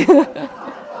that.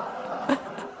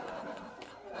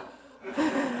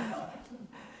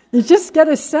 You just get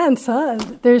a sense,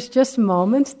 There's just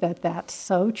moments that's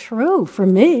so true. For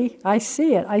me, I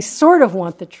see it. I sort of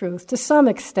want the truth to some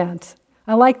extent.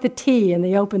 I like the tea and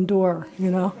the open door,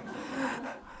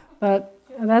 But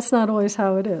that's not always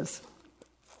how it is.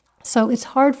 So it's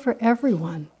hard for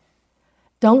everyone.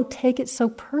 Don't take it so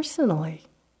personally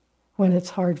when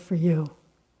it's hard for you.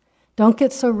 Don't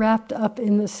get so wrapped up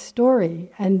in the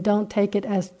story, and don't take it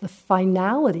as the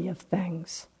finality of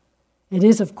things. It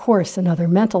is, of course, another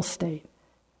mental state.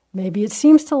 Maybe it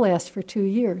seems to last for 2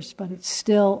 years, but it's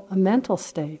still a mental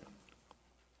state.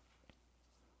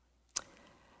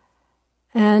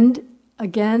 And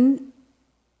again,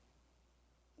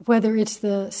 whether it's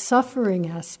the suffering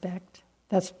aspect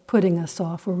that's putting us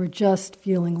off, where we're just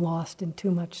feeling lost in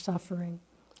too much suffering,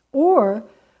 or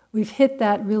we've hit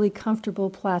that really comfortable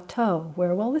plateau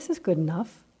where, well, this is good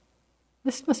enough.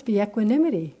 This must be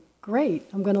equanimity. Great,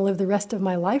 I'm going to live the rest of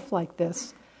my life like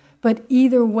this. But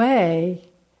either way,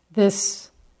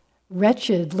 this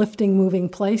wretched lifting, moving,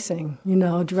 placing,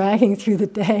 dragging through the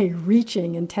day,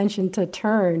 reaching, intention to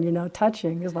turn,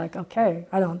 touching, is like, okay,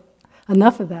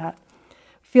 enough of that.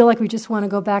 Feel like we just want to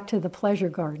go back to the pleasure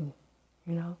garden,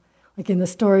 like in the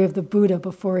story of the Buddha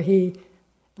before he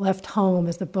left home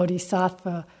as the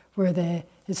Bodhisattva, where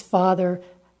his father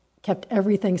kept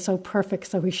everything so perfect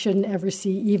so he shouldn't ever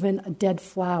see even a dead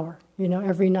flower.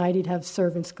 Every night he'd have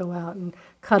servants go out and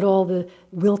cut all the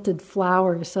wilted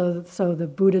flowers so the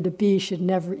Buddha-to-be should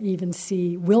never even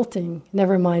see wilting,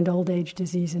 never mind old age,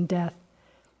 disease, and death.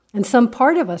 And some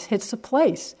part of us hits a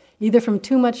place, either from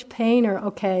too much pain or,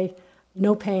 okay,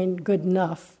 no pain, good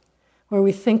enough, where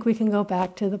we think we can go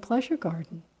back to the pleasure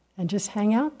garden and just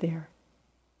hang out there.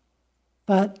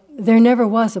 But there never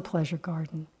was a pleasure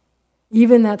garden.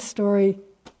 Even that story,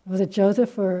 was it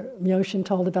Joseph or Myoshin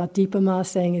told about Dipa Ma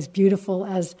saying, as beautiful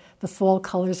as the fall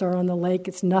colors are on the lake,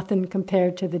 it's nothing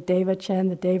compared to the Deva Chen,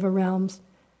 the Deva realms.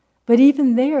 But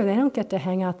even there, they don't get to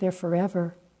hang out there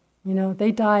forever.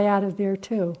 They die out of there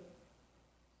too.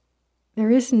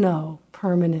 There is no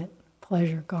permanent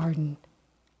pleasure garden.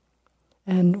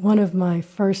 And one of my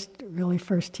first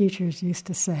teachers used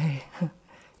to say,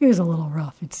 he was a little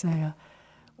rough, he'd say,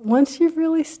 once you've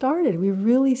really started, we're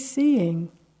really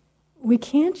seeing, we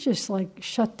can't just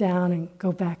shut down and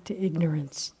go back to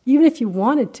ignorance. Even if you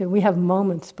wanted to, we have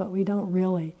moments, but we don't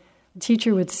really. The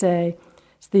teacher would say,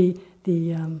 it's the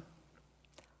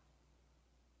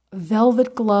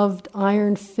velvet-gloved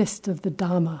iron fist of the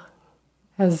Dhamma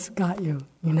has got you,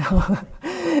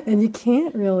 And you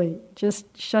can't really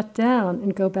just shut down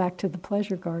and go back to the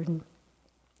pleasure garden.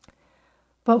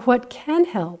 But what can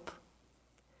help,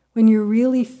 when you're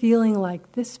really feeling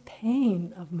like this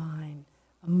pain of mine,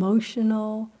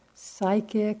 emotional,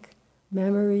 psychic,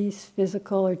 memories,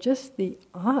 physical, or just the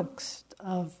angst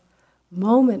of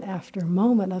moment after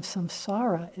moment of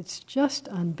samsara, it's just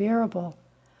unbearable.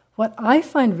 What I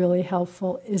find really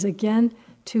helpful is, again,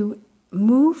 to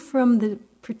move from the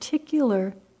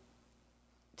particular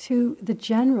to the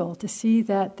general, to see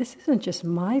that this isn't just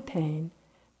my pain,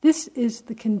 this is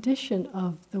the condition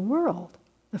of the world.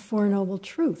 The Four Noble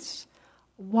Truths.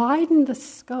 Widen the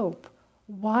scope,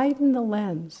 widen the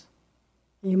lens.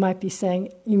 You might be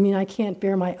saying, you mean I can't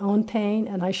bear my own pain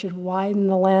and I should widen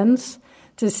the lens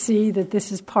to see that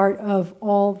this is part of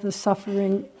all the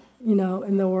suffering,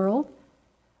 in the world?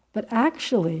 But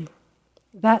actually,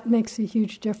 that makes a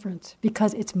huge difference,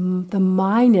 because it's the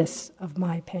minus of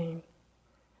my pain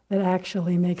that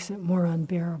actually makes it more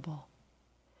unbearable.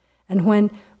 And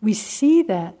when we see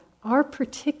that, our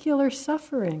particular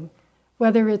suffering,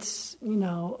 whether it's,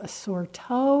 a sore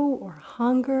toe or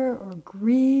hunger or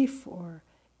grief or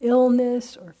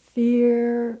illness or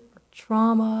fear or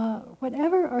trauma,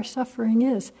 whatever our suffering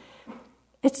is,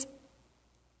 it's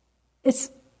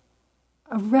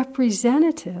a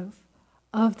representative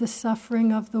of the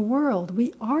suffering of the world.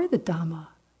 We are the Dhamma.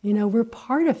 We're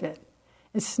part of it.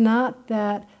 It's not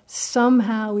that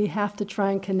somehow we have to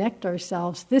try and connect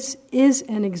ourselves. This is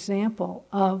an example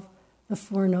of the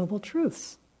Four Noble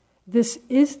Truths. This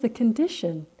is the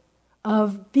condition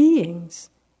of beings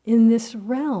in this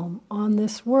realm, on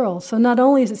this world. So not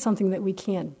only is it something that we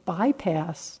can't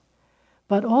bypass,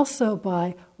 but also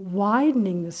by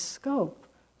widening the scope,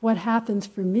 what happens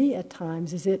for me at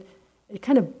times is it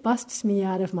kind of busts me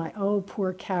out of my, oh,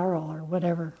 poor Carol, or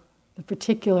whatever the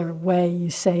particular way you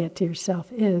say it to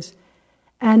yourself is.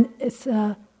 And it's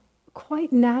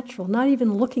quite natural, not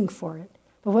even looking for it.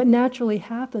 But what naturally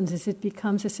happens is it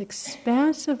becomes this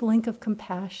expansive link of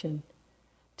compassion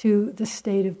to the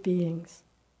state of beings.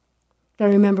 I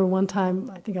remember one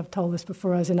time, I think I've told this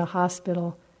before, I was in a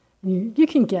hospital. And you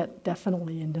can get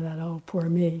definitely into that, oh, poor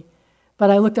me. But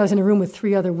I was in a room with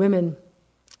 3 other women.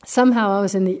 Somehow I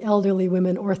was in the elderly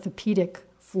women orthopedic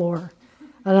floor.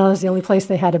 And I was the only place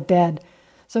they had a bed.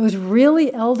 So it was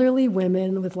really elderly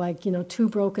women with 2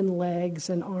 broken legs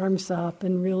and arms up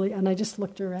and I just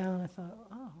looked around and I thought,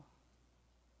 oh,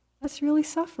 that's really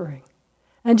suffering.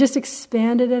 And just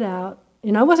expanded it out.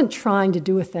 I wasn't trying to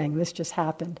do a thing, this just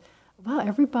happened. Wow,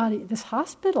 everybody, this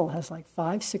hospital has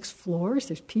 5, 6 floors,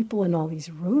 there's people in all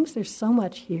these rooms, there's so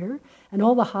much here, and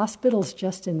all the hospitals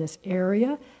just in this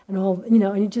area, and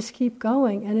and you just keep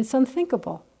going, and it's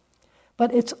unthinkable.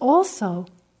 But it's also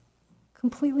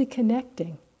completely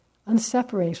connecting,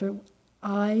 unseparating. So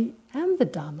I am the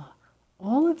Dhamma.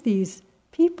 All of these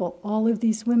people, all of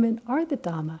these women are the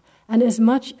Dhamma. And as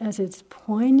much as it's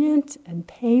poignant and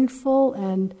painful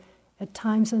and at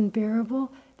times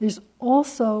unbearable, there's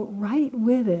also right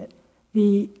with it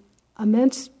the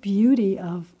immense beauty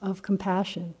of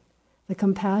compassion. The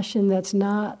compassion that's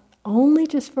not only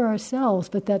just for ourselves,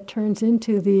 but that turns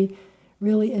into the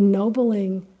really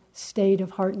ennobling state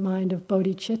of heart, mind, of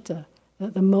bodhicitta,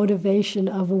 the motivation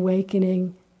of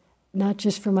awakening, not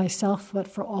just for myself, but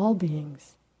for all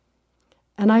beings.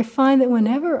 And I find that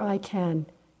whenever I can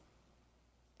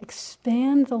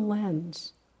expand the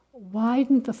lens,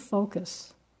 widen the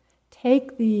focus,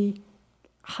 take the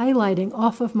highlighting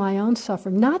off of my own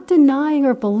suffering, not denying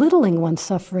or belittling one's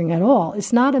suffering at all.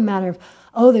 It's not a matter of,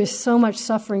 oh, there's so much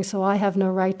suffering, so I have no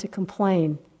right to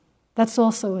complain. That's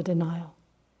also a denial.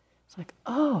 It's like,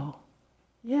 oh,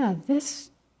 yeah,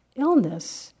 this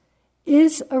illness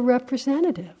is a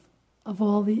representative of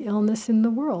all the illness in the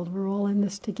world. We're all in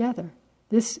this together.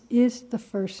 This is the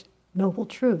first noble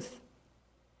truth.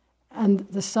 And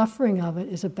the suffering of it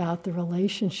is about the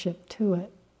relationship to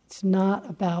it. It's not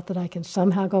about that I can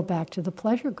somehow go back to the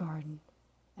pleasure garden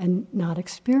and not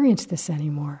experience this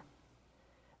anymore.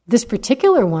 This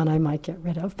particular one I might get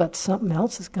rid of, but something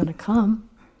else is going to come.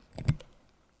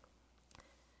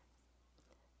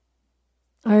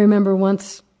 I remember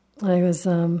once I was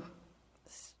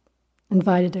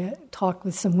invited to talk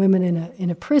with some women in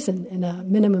a prison, in a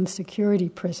minimum security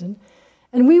prison.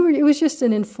 And it was just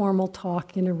an informal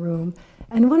talk in a room.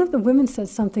 And one of the women said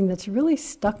something that's really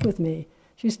stuck with me.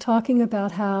 She was talking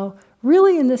about how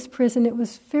really in this prison it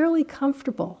was fairly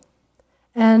comfortable.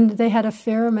 And they had a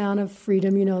fair amount of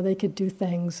freedom, they could do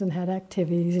things and had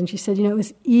activities. And she said, it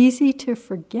was easy to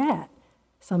forget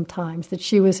sometimes that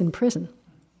she was in prison.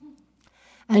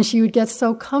 And she would get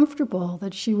so comfortable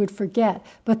that she would forget.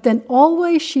 But then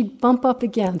always she'd bump up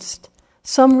against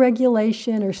some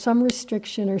regulation or some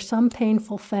restriction or some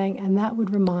painful thing, and that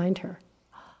would remind her,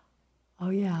 oh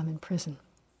yeah, I'm in prison,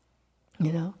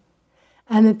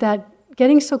 And that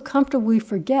getting so comfortable we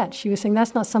forget, she was saying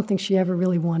that's not something she ever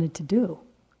really wanted to do.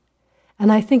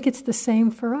 And I think it's the same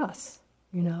for us,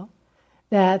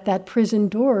 that prison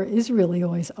door is really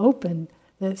always open,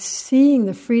 that seeing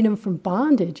the freedom from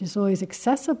bondage is always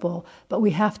accessible, but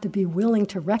we have to be willing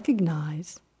to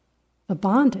recognize the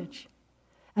bondage.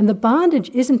 And the bondage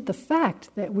isn't the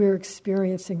fact that we're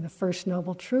experiencing the First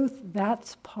Noble Truth.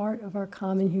 That's part of our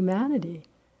common humanity.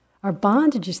 Our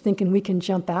bondage is thinking we can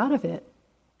jump out of it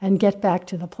and get back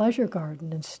to the pleasure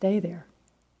garden and stay there.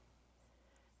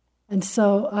 And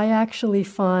so I actually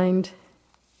find,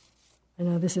 I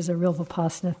know this is a real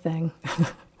Vipassana thing,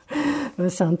 it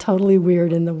would sound totally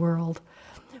weird in the world,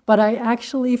 but I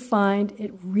actually find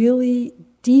it really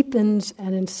deepens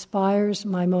and inspires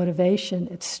my motivation.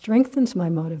 It strengthens my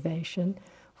motivation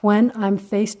when I'm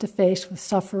face to face with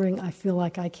suffering I feel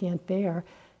like I can't bear,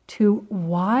 to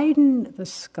widen the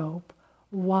scope,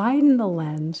 widen the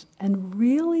lens, and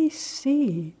really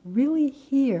see, really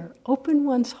hear, open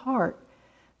one's heart.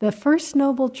 The First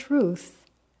Noble Truth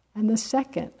and the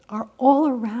second are all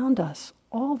around us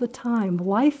all the time.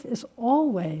 Life is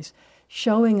always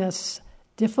showing us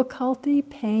difficulty,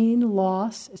 pain,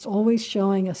 loss. It's always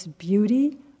showing us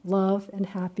beauty, love, and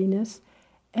happiness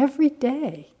every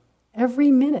day,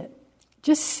 every minute.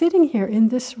 Just sitting here in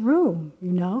this room,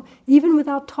 even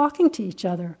without talking to each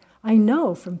other. I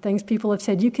know from things people have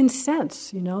said, you can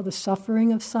sense, the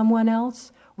suffering of someone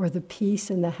else or the peace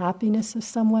and the happiness of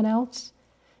someone else.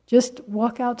 Just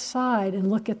walk outside and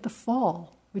look at the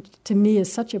fall which to me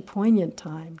is such a poignant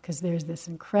time because there's this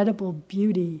incredible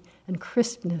beauty and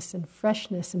crispness and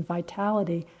freshness and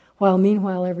vitality, while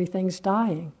meanwhile everything's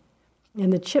dying.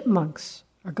 And the chipmunks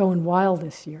are going wild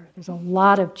this year. There's a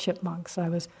lot of chipmunks. I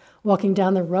was walking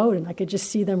down the road and I could just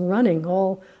see them running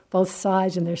both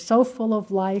sides, and they're so full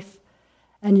of life.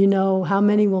 And you know, how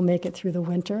many will make it through the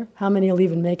winter? How many will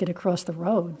even make it across the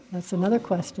road? That's another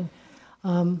question.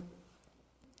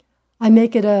 I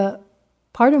make it a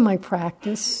part of my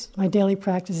practice, my daily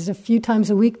practice, is a few times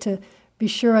a week to be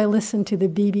sure I listen to the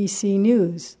BBC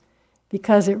News,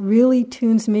 because it really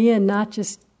tunes me in, not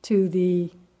just to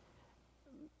the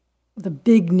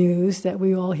big news that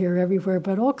we all hear everywhere,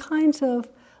 but all kinds of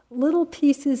little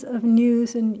pieces of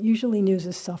news, and usually news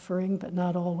is suffering, but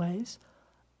not always,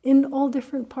 in all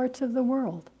different parts of the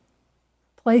world.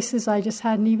 Places I just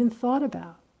hadn't even thought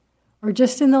about. Or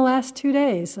just in the last 2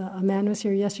 days, a man was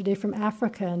here yesterday from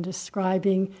Africa and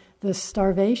describing the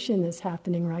starvation that's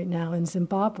happening right now in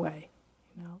Zimbabwe.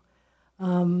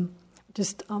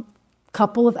 Just a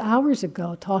couple of hours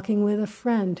ago, talking with a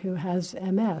friend who has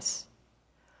MS.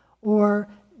 Or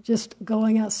just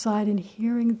going outside and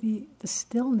hearing the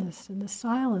stillness and the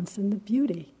silence and the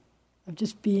beauty of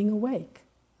just being awake,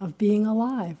 of being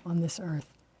alive on this earth.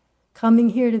 Coming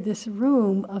here to this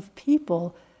room of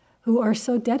people who are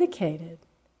so dedicated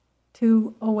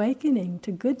to awakening,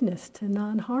 to goodness, to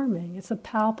non-harming. It's a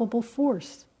palpable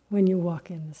force when you walk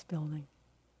in this building.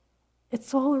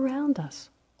 It's all around us,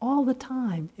 all the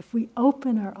time. If we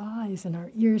open our eyes and our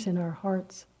ears and our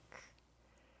hearts,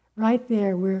 right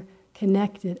there we're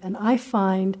connected. And I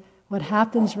find what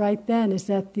happens right then is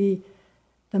that the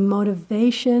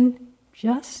motivation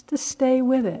just to stay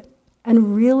with it,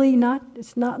 and really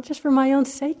it's not just for my own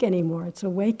sake anymore. It's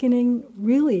awakening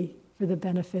really for the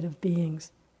benefit of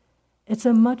beings. It's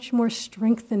a much more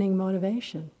strengthening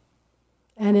motivation.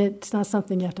 And it's not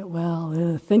something you have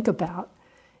to, think about.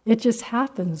 It just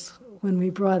happens when we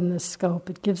broaden the scope.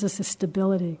 It gives us a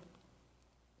stability.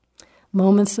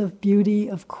 Moments of beauty,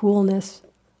 of coolness,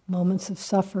 moments of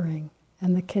suffering,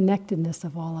 and the connectedness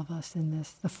of all of us in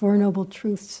this. The Four Noble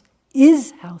Truths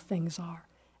is how things are.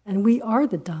 And we are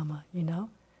the Dhamma,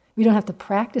 We don't have to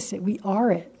practice it, we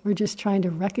are it. We're just trying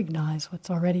to recognize what's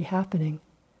already happening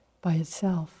by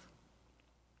itself.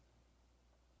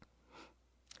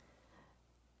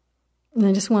 And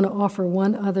I just want to offer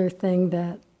one other thing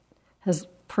that has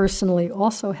personally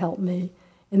also helped me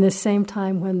in this same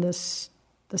time when the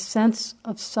sense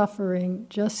of suffering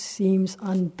just seems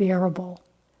unbearable.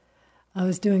 I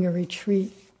was doing a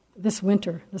retreat this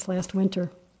last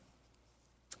winter,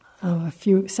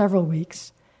 several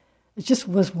weeks. It just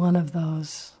was one of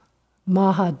those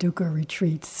Mahadukkha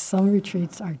retreats. Some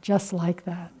retreats are just like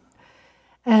that.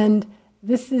 And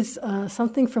this is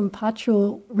something from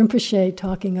Patrul Rinpoche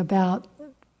talking about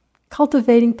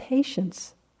cultivating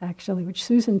patience, actually, which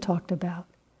Susan talked about.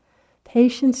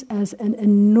 Patience as an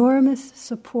enormous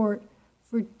support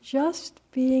for just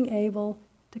being able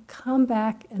to come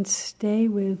back and stay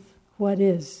with what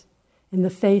is in the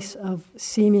face of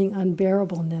seeming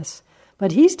unbearableness.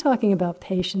 But he's talking about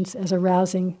patience as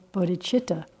arousing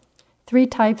bodhicitta, 3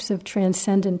 types of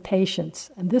transcendent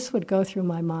patience. And this would go through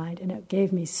my mind, and it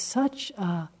gave me such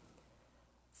a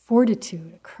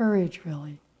fortitude, a courage,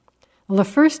 really. Well, the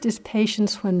first is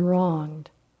patience when wronged.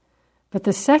 But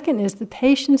the second is the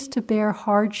patience to bear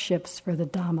hardships for the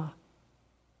Dhamma.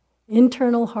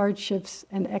 Internal hardships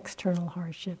and external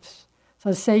hardships.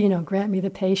 So say, grant me the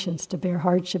patience to bear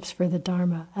hardships for the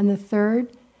Dharma. And the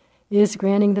third is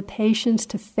granting the patience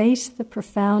to face the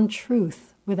profound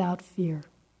truth without fear.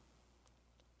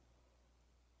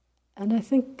 And I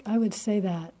think I would say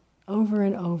that over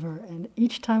and over. And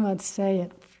each time I'd say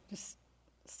it, just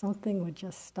something would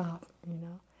just stop,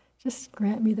 Just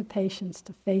grant me the patience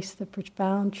to face the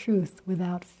profound truth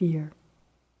without fear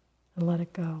and let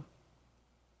it go.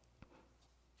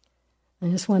 I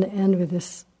just want to end with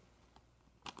this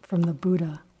from the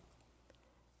Buddha.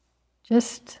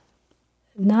 Just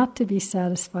not to be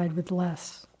satisfied with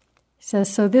less. He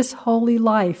says, so this holy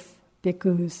life,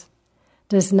 bhikkhus,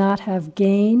 does not have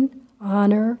gain,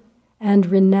 honor, and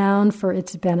renown for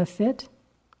its benefit,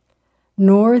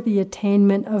 nor the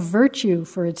attainment of virtue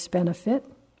for its benefit,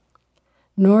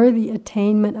 nor the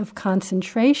attainment of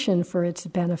concentration for its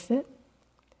benefit,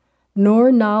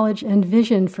 nor knowledge and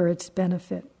vision for its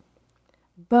benefit.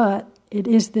 But it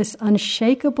is this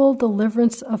unshakable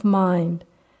deliverance of mind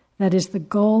that is the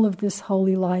goal of this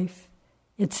holy life,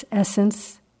 its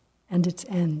essence and its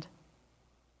end.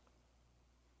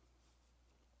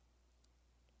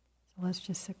 So let's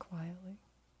just sit quietly.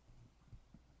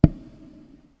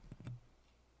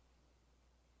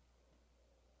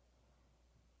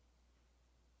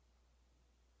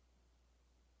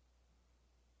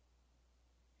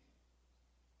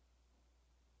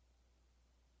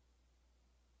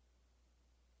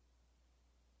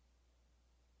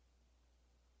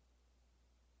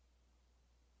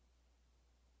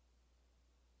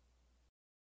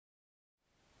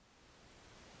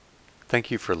 Thank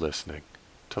you for listening.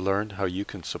 To learn how you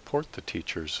can support the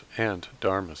teachers and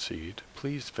Dharma Seed,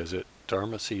 please visit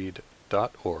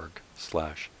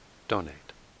dharmaseed.org/donate.